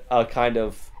obsession, a kind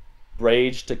of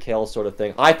rage to kill sort of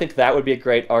thing. I think that would be a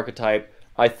great archetype.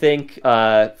 I think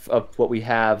of what we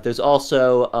have, there's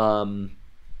also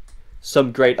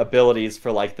some great abilities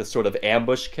for like the sort of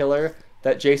ambush killer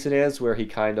that Jason is, where he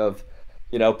kind of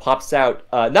pops out,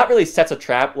 not really sets a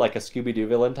trap like a Scooby-Doo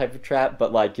villain type of trap,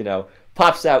 but like,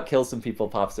 pops out, kills some people,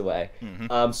 pops away.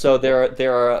 Mm-hmm. So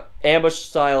there are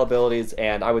ambush-style abilities,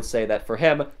 and I would say that for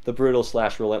him, the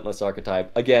Brutal/Relentless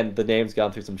archetype, again, the name's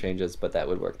gone through some changes, but that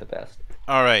would work the best.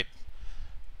 All right.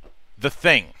 The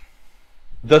Thing.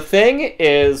 The Thing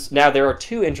is, now there are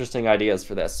two interesting ideas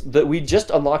for this. We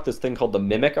just unlocked this thing called the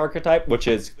Mimic archetype, which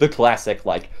is the classic,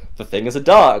 like, the Thing is a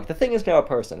dog, the Thing is now a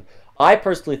person. I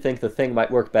personally think the Thing might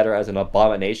work better as an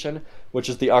abomination, which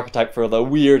is the archetype for the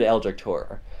weird Eldritch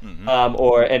horror. Mm-hmm.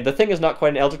 And the Thing is not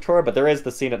quite an Eldritch horror, but there is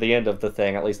the scene at the end of the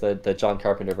Thing, at least the John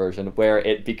Carpenter version, where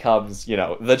it becomes,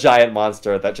 the giant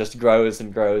monster that just grows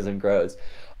and grows and grows.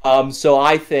 So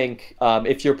I think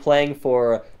if you're playing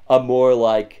for a more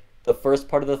like the first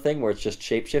part of the Thing where it's just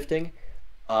shape-shifting,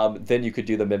 then you could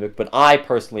do the Mimic. But I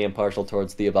personally am partial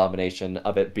towards the Abomination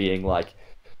of it being like,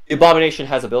 the Abomination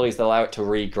has abilities that allow it to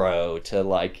regrow, to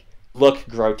like look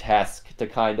grotesque, to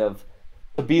kind of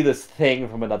to be this thing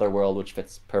from another world, which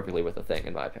fits perfectly with the Thing,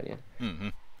 in my opinion. Mm-hmm.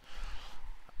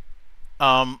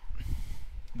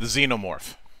 The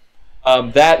Xenomorph.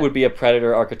 That would be a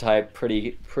Predator archetype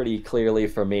pretty clearly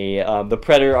for me. The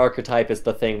Predator archetype is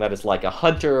the thing that is like a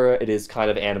hunter. It is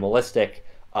kind of animalistic.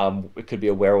 It could be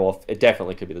a werewolf. It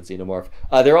definitely could be the Xenomorph.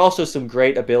 There are also some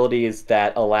great abilities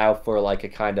that allow for like a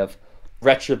kind of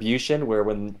retribution, where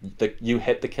when you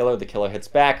hit the killer hits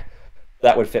back.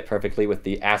 That would fit perfectly with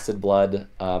the acid blood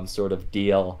sort of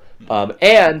deal.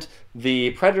 And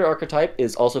the Predator archetype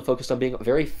is also focused on being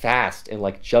very fast and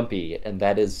like jumpy, and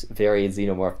that is very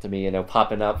Xenomorph to me,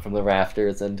 popping up from the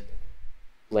rafters and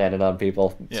landing on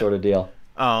people, sort of deal.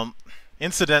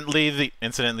 Incidentally,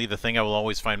 the thing I will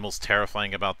always find most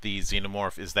terrifying about the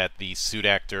Xenomorph is that the suit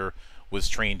actor was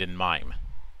trained in mime.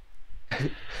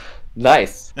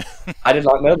 Nice. I did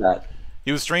not know that.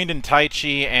 He was trained in Tai Chi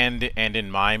and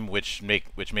in mime, which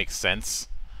makes sense.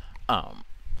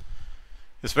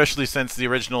 Especially since the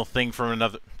original Thing from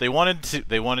another, they wanted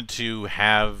to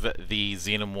have the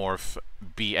Xenomorph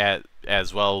be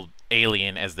as well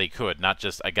alien as they could, not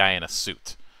just a guy in a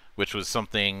suit, which was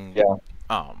something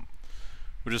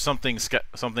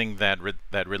something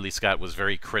that Ridley Scott was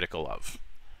very critical of.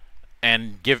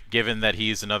 And given that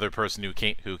he's another person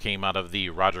who came out of the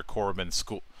Roger Corman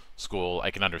school,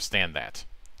 I can understand that.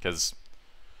 Because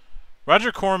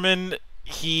Roger Corman,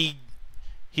 he's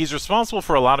responsible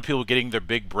for a lot of people getting their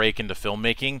big break into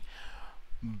filmmaking,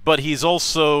 but he's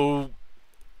also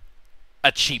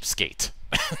a cheapskate.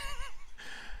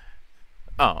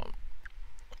 um,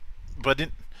 but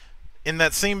in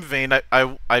that same vein,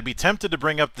 I'd be tempted to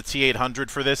bring up the T800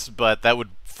 for this, but that would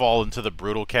fall into the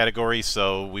brutal category,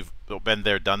 so we've been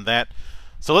there, done that.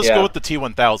 So let's go with the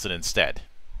T1000 instead.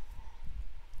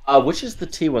 Which is the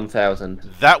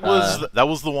T1000? That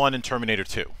was the one in Terminator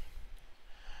 2.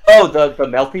 Oh, the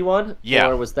melty one? Yeah.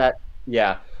 Or was that...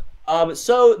 Yeah.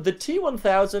 So the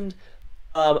T1000,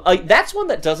 that's one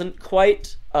that doesn't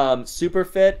quite super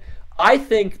fit. I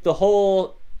think the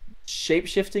whole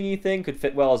shape-shifting-y thing could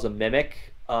fit well as a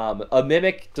mimic. A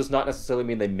mimic does not necessarily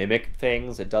mean they mimic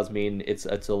things. It does mean it's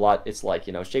a lot. It's like,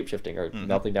 you know, shape-shifting or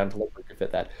melting down to liquid could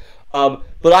fit that.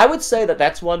 But I would say that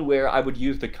that's one where I would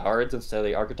use the cards instead of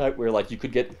the archetype, where like you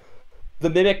could get the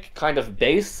mimic kind of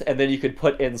base, and then you could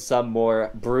put in some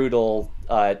more brutal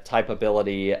type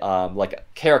ability, like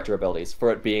character abilities,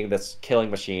 for it being this killing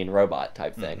machine robot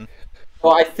type thing.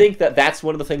 Well, I think that that's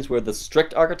one of the things where the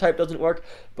strict archetype doesn't work,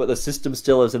 but the system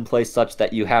still is in place such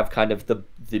that you have kind of the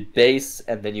base,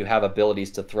 and then you have abilities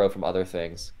to throw from other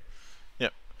things.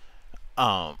 Yep.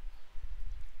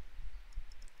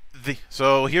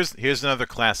 So here's another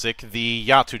classic, the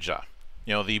Yatuja.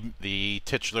 You know, the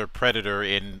titular predator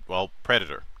in, well,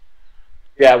 Predator.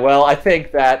 Yeah, well, I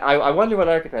think that I wonder what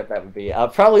archetype that would be.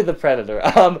 Probably the Predator.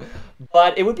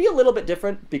 But it would be a little bit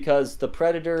different because the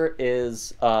Predator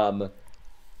is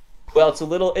well, it's a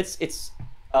little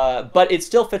but it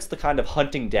still fits the kind of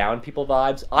hunting down people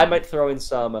vibes. I might throw in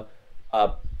some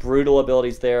brutal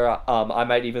abilities there. I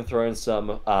might even throw in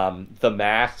some the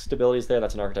masked abilities there.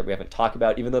 That's an archetype we haven't talked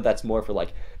about, even though that's more for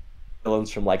like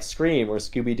villains from like Scream or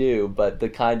Scooby-Doo, but the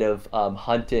kind of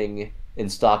hunting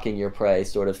and stalking your prey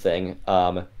sort of thing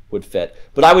would fit.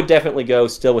 But I would definitely go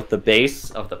still with the base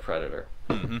of the Predator.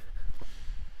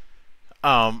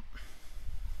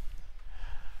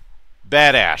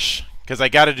 Bad Ash, because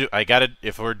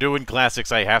if we're doing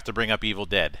classics, I have to bring up Evil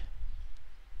Dead.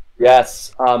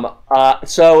 Yes.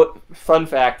 So fun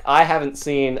fact, I've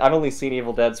only seen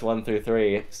Evil Dead's 1 through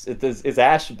 3. Is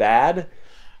Ash bad?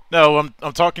 No,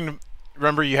 I'm talking.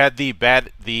 Remember, you had the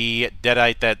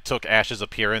Deadite that took Ash's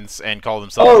appearance and called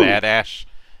himself Bad Ash.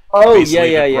 Oh,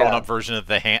 basically the grown-up version of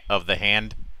the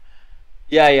hand.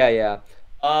 Yeah.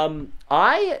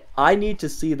 I need to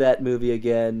see that movie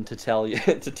again to tell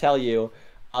you.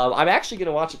 I'm actually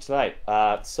gonna watch it tonight.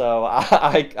 So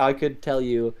I could tell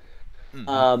you.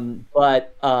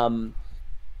 But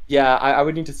yeah, I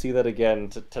would need to see that again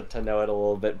to know it a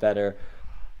little bit better.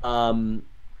 But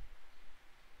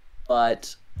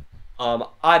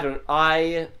trying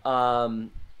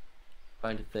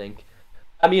to think.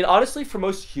 I mean, honestly, for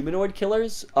most humanoid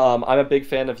killers, I'm a big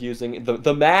fan of using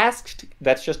the masked.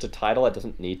 That's just a title; it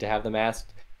doesn't need to have the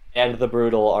masked. And the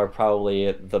brutal are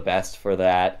probably the best for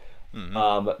that.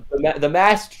 The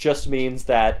masked just means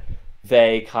that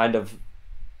they kind of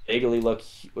vaguely look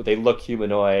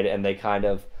humanoid, and they kind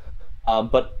of.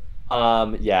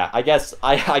 Yeah, I guess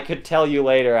I could tell you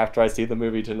later after I see the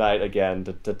movie tonight again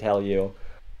to tell you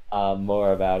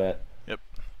more about it. Yep.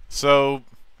 So,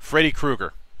 Freddy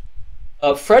Krueger.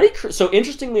 So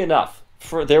interestingly enough,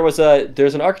 there's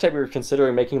an archetype we were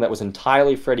considering making that was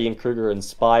entirely Freddy and Krueger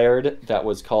inspired. That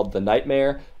was called the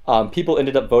Nightmare. People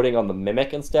ended up voting on the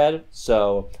Mimic instead.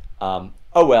 So, oh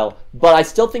well. But I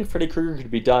still think Freddy Krueger could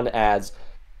be done as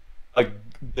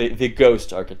the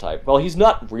ghost archetype. Well, he's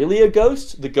not really a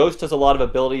ghost. The ghost has a lot of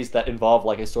abilities that involve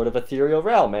like a sort of ethereal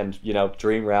realm, and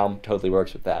Dream Realm totally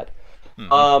works with that.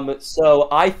 So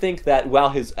I think that while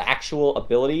his actual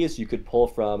abilities you could pull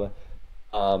from,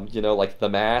 like the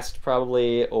Masked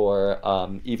probably, or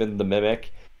even the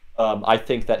Mimic. I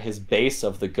think that his base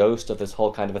of the ghost of this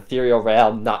whole kind of ethereal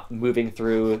realm, not moving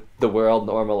through the world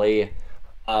normally,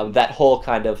 that whole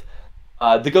kind of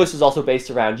the ghost is also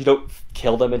based around you don't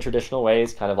kill them in traditional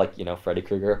ways, kind of like Freddy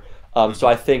Krueger. So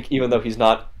I think even though he's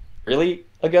not really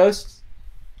a ghost,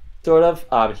 sort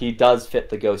of, he does fit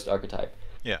the ghost archetype.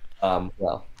 Yeah.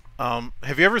 Well.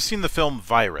 Have you ever seen the film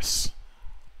Virus?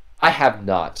 I have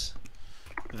not.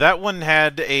 That one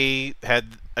had a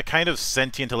kind of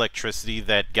sentient electricity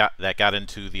that got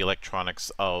into the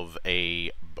electronics of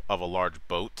a large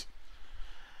boat,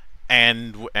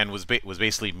 and was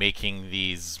basically making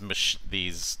these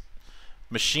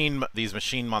machine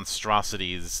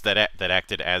monstrosities that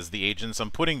acted as the agents.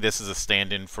 I'm putting this as a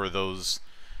stand-in for those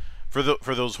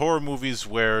horror movies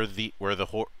where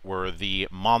the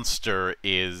monster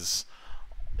is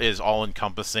all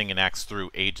encompassing and acts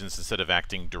through agents instead of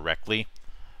acting directly.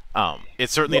 It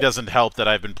certainly doesn't help that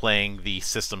I've been playing the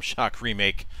System Shock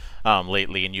remake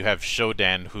lately, and you have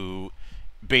Shodan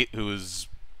who's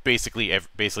basically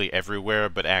everywhere,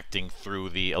 but acting through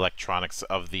the electronics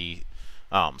of the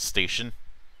station.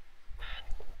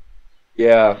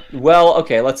 Yeah. Well,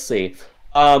 okay, let's see.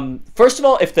 First of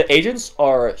all, if the agents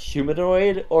are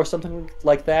humanoid or something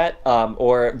like that,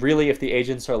 or really if the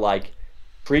agents are like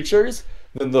creatures,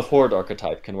 then the horde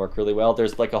archetype can work really well.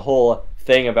 There's like a whole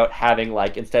thing about having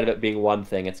like instead of it being one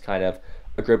thing, it's kind of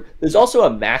a group. There's also a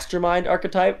mastermind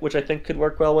archetype, which I think could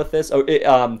work well with this. It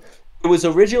was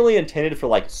originally intended for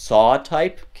like Saw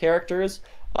type characters,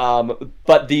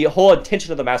 but the whole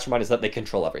intention of the mastermind is that they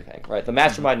control everything, right? The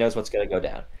mastermind knows what's going to go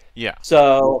down. Yeah.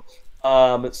 So,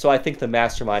 so I think the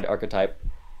mastermind archetype.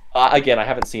 Again, I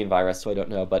haven't seen Virus, so I don't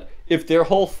know. But if their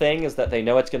whole thing is that they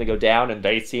know it's going to go down and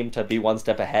they seem to be one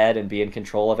step ahead and be in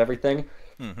control of everything,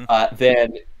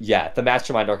 then yeah, the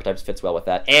mastermind archetypes fits well with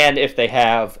that. And if they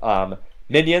have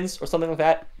minions or something like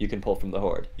that, you can pull from the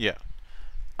horde. Yeah.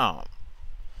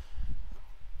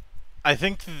 I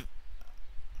think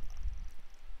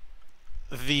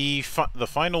the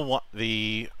final one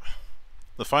the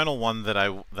final one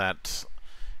that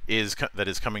is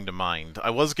coming to mind. I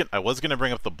was gonna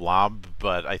bring up the Blob,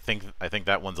 but I think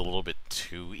that one's a little bit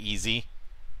too easy.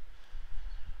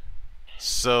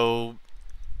 So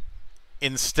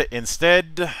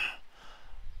instead,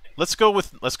 let's go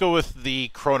with the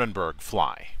Cronenberg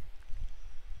Fly.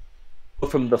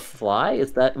 From the Fly?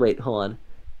 Is that? Wait, hold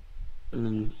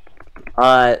on.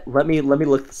 Let me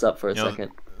look this up for a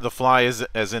second. The Fly is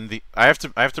as in the. I have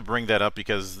to bring that up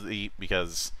because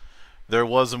there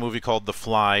was a movie called The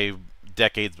Fly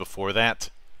decades before that.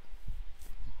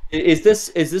 Is this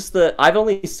the? I've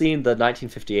only seen the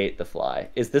 1958 The Fly.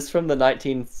 Is this from the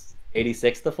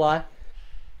 1986 The Fly?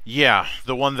 Yeah,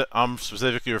 the one that I'm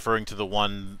specifically referring to, the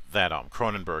one that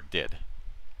Cronenberg did.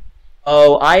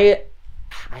 Oh, I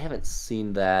haven't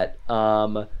seen that.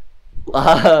 So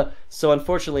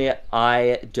unfortunately,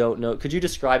 I don't know. Could you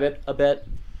describe it a bit?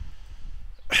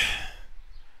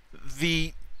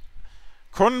 The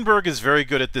Cronenberg is very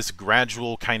good at this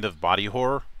gradual kind of body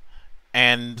horror,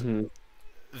 and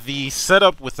the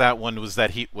setup with that one was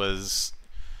that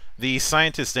the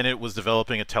scientist in it was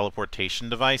developing a teleportation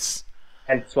device.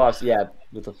 And swaps, yeah,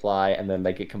 with the Fly, and then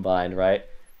they get combined, right?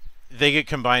 They get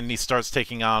combined, and he starts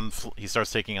taking on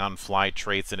Fly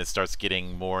traits, and it starts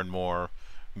getting more and more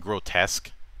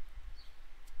grotesque.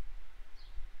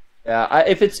 Yeah,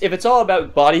 if it's all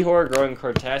about body horror growing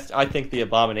grotesque, I think the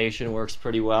Abomination works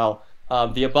pretty well.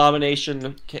 The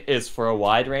Abomination is for a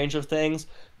wide range of things,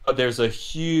 but there's a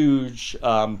huge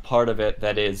part of it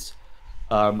that is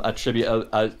a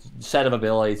set of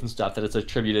abilities and stuff that is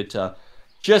attributed to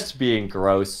just being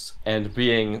gross and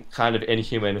being kind of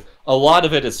inhuman. A lot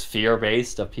of it is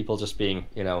fear-based, of people just being,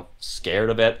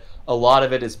 scared of it. A lot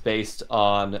of it is based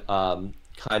on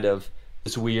kind of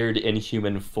this weird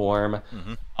inhuman form.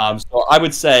 So I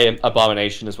would say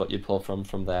Abomination is what you'd pull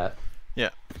from that. Yeah.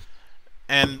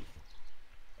 And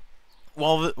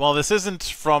while this isn't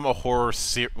from a horror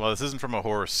series,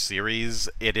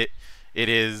 it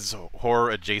is horror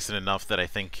adjacent enough that I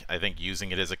think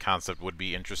using it as a concept would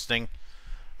be interesting.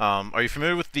 Are you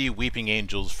familiar with the Weeping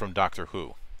Angels from Doctor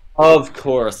Who? Of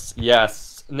course,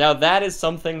 yes. Now that is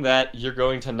something that you're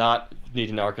going to not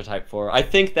need an archetype for. I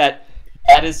think that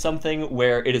is something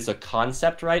where it is a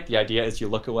concept, right? The idea is you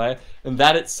look away, and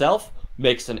that itself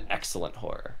makes an excellent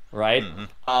horror, right?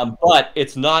 But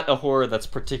it's not a horror that's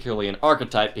particularly an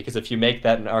archetype, because if you make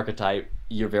that an archetype,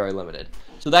 you're very limited.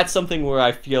 So that's something where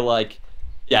I feel like,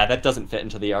 yeah, that doesn't fit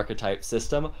into the archetype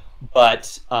system.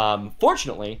 But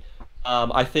fortunately,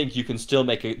 I think you can still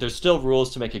there's still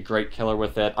rules to make a great killer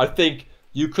with it. I think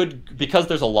you could, because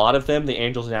there's a lot of them, the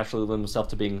angels naturally lend themselves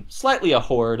to being slightly a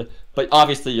horde, but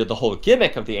obviously you're the whole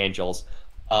gimmick of the angels.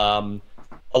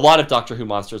 A lot of Doctor Who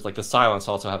monsters, like the Silence,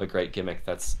 also have a great gimmick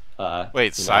that's...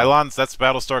 Wait, Cylons? That's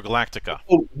Battlestar Galactica.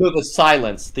 Oh, no, the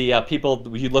Silence. The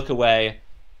people, you look away,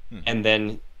 and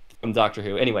then from Doctor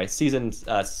Who. Anyway, season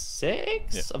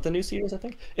 6 of the new series, I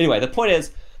think. Anyway, the point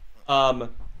is,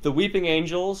 the Weeping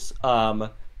Angels,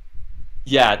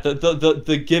 yeah,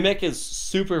 the gimmick is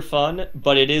super fun,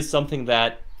 but it is something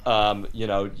that,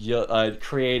 a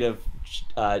creative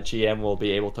GM will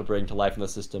be able to bring to life in the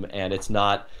system, and it's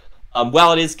not...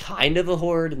 while it is kind of a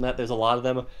horde and that there's a lot of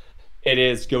them, it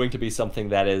is going to be something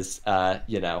that is,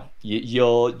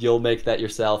 you'll make that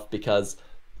yourself, because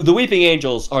the Weeping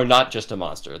Angels are not just a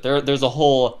monster. There's a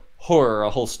whole horror, a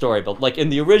whole story. But like in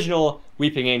the original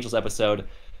Weeping Angels episode,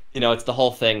 it's the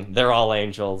whole thing. They're all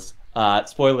angels.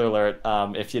 Spoiler alert,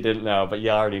 if you didn't know, but you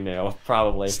already knew,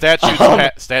 probably.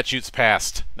 Statutes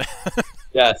passed.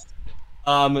 Yes.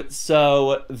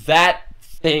 So that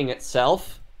thing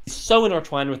itself is so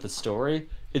intertwined with the story.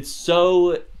 It's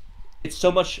so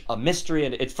much a mystery,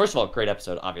 and it's, first of all, a great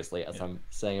episode, obviously, as I'm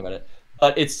saying about it.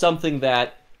 But it's something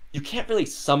that you can't really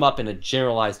sum up in a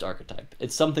generalized archetype.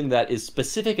 It's something that is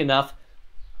specific enough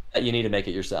that you need to make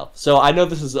it yourself. So I know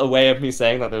this is a way of me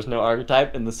saying that there's no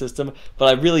archetype in the system, but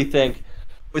I really think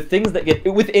with things that get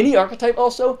with any archetype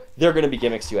also, there are going to be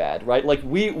gimmicks you add, right? Like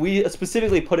we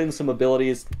specifically put in some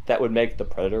abilities that would make the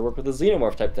predator work with the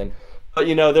xenomorph type thing. But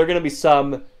there are going to be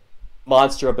some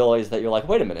monster abilities that you're like,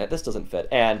 wait a minute, this doesn't fit.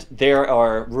 And there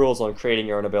are rules on creating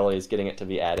your own abilities, getting it to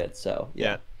be added. So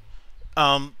yeah.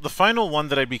 The final one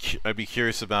that I'd be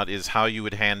curious about is how you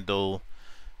would handle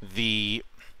the.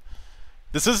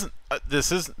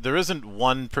 There isn't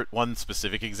one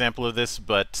specific example of this,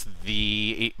 but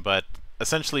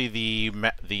essentially the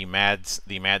mad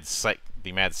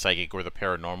psychic or the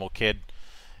paranormal kid.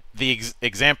 The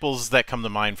examples that come to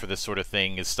mind for this sort of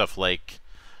thing is stuff like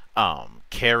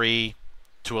Carrie,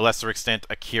 to a lesser extent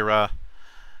Akira.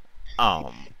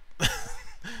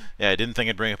 Yeah, I didn't think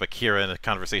I'd bring up Akira in a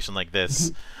conversation like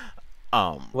this.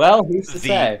 Well, who's to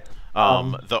say?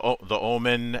 The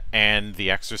Omen and The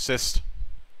Exorcist.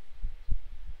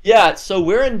 Yeah, so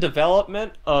we're in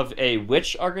development of a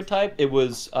witch archetype. It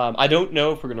was I don't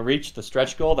know if we're going to reach the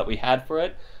stretch goal that we had for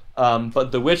it,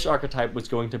 but the witch archetype was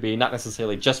going to be not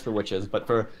necessarily just for witches, but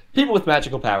for people with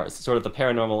magical powers, sort of the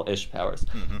paranormal-ish powers.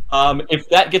 Mm-hmm. If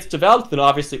that gets developed, then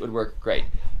obviously it would work great.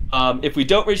 If we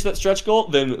don't reach that stretch goal,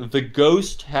 then the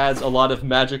ghost has a lot of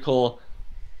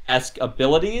magical-esque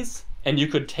abilities, and you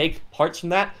could take parts from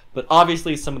that, but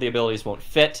obviously some of the abilities won't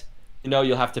fit.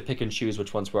 You'll have to pick and choose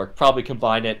which ones work. Probably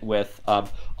combine it with,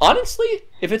 honestly,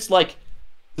 if it's like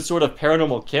the sort of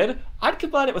paranormal kid, I'd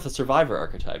combine it with a survivor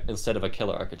archetype instead of a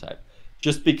killer archetype.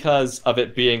 Just because of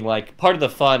it being like, part of the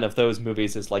fun of those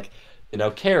movies is like,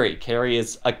 Carrie. Carrie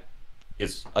is a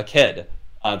kid.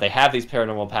 They have these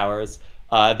paranormal powers.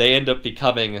 They end up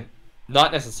becoming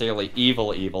not necessarily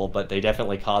evil, but they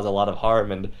definitely cause a lot of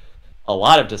harm and a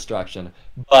lot of destruction.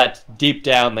 But deep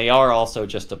down, they are also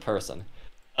just a person.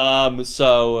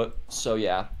 So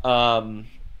yeah.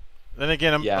 Then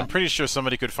again, I'm pretty sure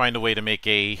somebody could find a way to make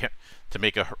a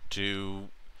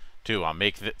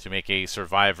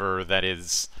survivor that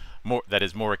is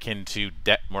more akin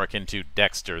to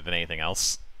Dexter than anything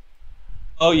else.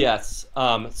 Oh yes,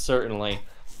 certainly.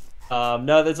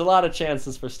 No, there's a lot of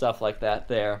chances for stuff like that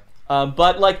there.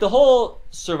 But like the whole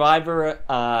survivor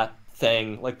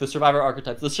thing, like the survivor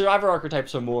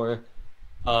archetypes are more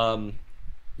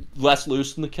less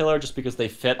loose than the killer, just because they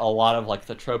fit a lot of like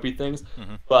the tropey things.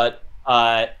 Mm-hmm. But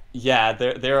yeah,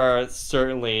 there are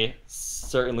certainly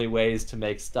ways to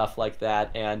make stuff like that.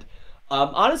 And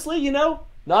honestly,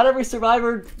 not every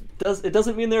survivor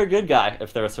doesn't mean they're a good guy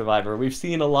if they're a survivor. We've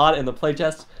seen a lot in the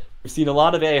playtest. We've seen a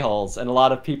lot of a-holes and a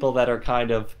lot of people that are kind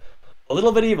of a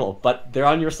little bit evil, but they're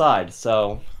on your side.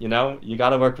 So you got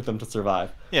to work with them to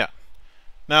survive. Yeah.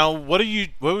 Now, what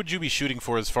would you be shooting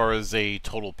for as far as a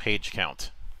total page count?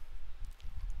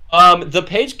 The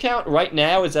page count right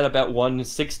now is at about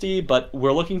 160, but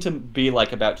we're looking to be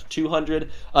like about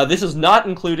 200. This is not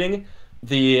including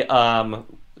the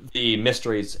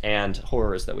mysteries and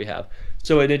horrors that we have.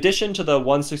 So in addition to the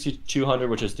 160 to 200,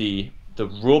 which is the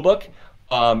rule book,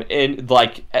 there's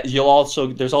also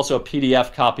a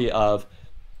PDF copy of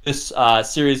this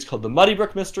series called the Muddy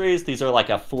Brook Mysteries. These are like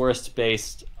a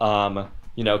forest-based,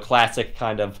 classic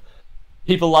kind of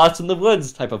people lost in the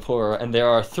woods type of horror, and there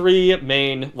are 3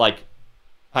 main like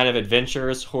kind of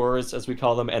adventures, horrors as we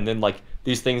call them, and then like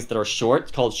these things that are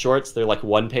short called shorts. They're like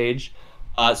 1-page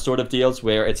sort of deals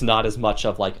where it's not as much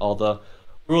of like all the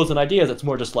rules and ideas. It's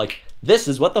more just like, this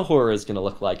is what the horror is going to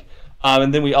look like.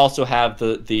 And then we also have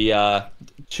the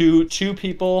two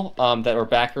people that are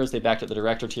backers. They backed at the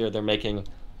director tier. They're making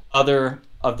other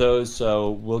of those,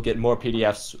 so we'll get more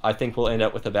PDFs. I think we'll end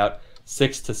up with about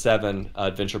 6 to 7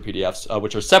 adventure PDFs,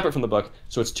 which are separate from the book.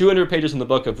 So it's 200 pages in the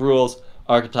book of rules,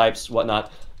 archetypes,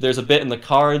 whatnot. There's a bit in the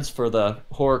cards for the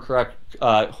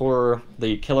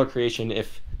the killer creation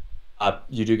if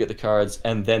you do get the cards,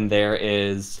 and then there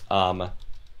is the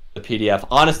PDF.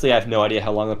 Honestly, I have no idea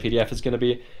how long the PDF is going to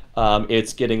be.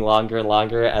 It's getting longer and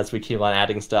longer as we keep on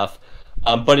adding stuff,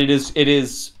 but it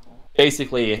is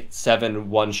basically 7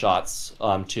 one-shots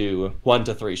to 1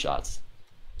 to 3 shots.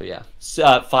 So yeah,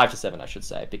 5 to 7, I should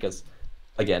say, because,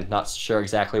 again, not sure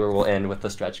exactly where we'll end with the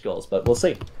stretch goals, but we'll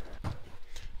see.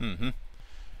 Mm-hmm.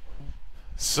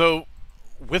 So,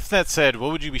 with that said,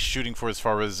 what would you be shooting for as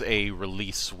far as a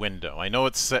release window? I know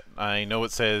it's set, I know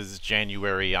it says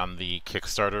January on the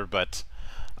Kickstarter, but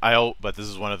but this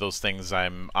is one of those things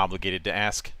I'm obligated to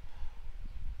ask.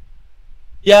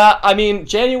 Yeah, I mean,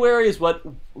 January is what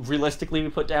realistically we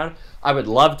put down. I would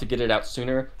love to get it out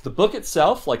sooner. The book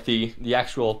itself, like the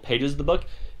actual pages of the book,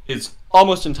 is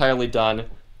almost entirely done.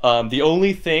 The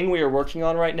only thing we are working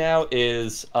on right now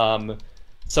is some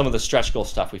of the stretch goal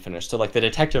stuff we finished. So like the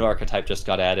detective archetype just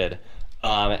got added,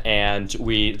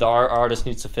 and our artist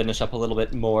needs to finish up a little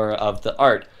bit more of the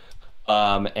art,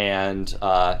 and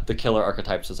the killer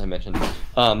archetypes, as I mentioned.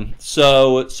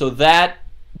 So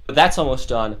that's almost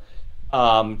done.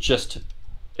 Just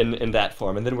in that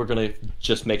form, and then we're gonna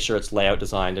just make sure it's layout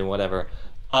designed and whatever.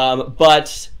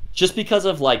 But just because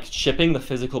of like shipping the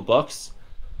physical books,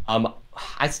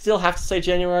 I still have to say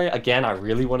January. Again, I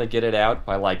really want to get it out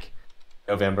by like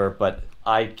November, but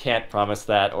I can't promise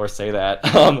that or say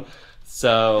that.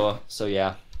 So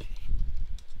yeah.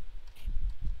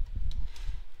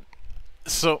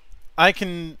 So I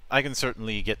can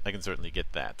certainly get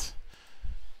that.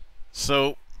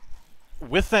 So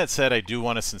with that said, I do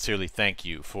want to sincerely thank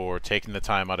you for taking the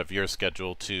time out of your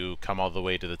schedule to come all the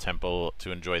way to the temple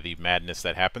to enjoy the madness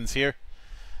that happens here.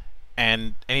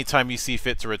 And anytime you see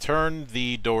fit to return,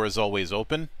 the door is always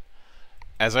open.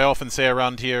 As I often say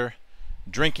around here,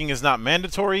 drinking is not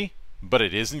mandatory, but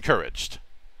it is encouraged.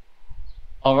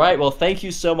 All right, well, thank you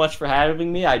so much for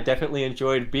having me. I definitely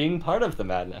enjoyed being part of the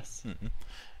madness. Mm-hmm.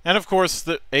 And of course,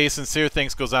 a sincere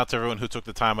thanks goes out to everyone who took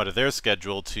the time out of their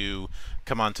schedule to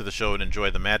come onto the show and enjoy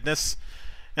the madness.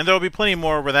 And there will be plenty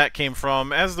more where that came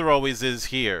from, as there always is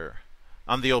here,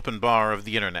 on the open bar of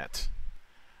the internet.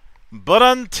 But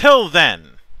until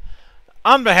then,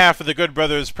 on behalf of the good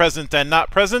brothers present and not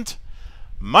present,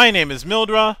 my name is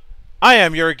Mildra, I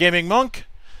am your gaming monk.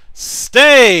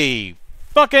 Stay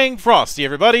fucking frosty,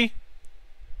 everybody!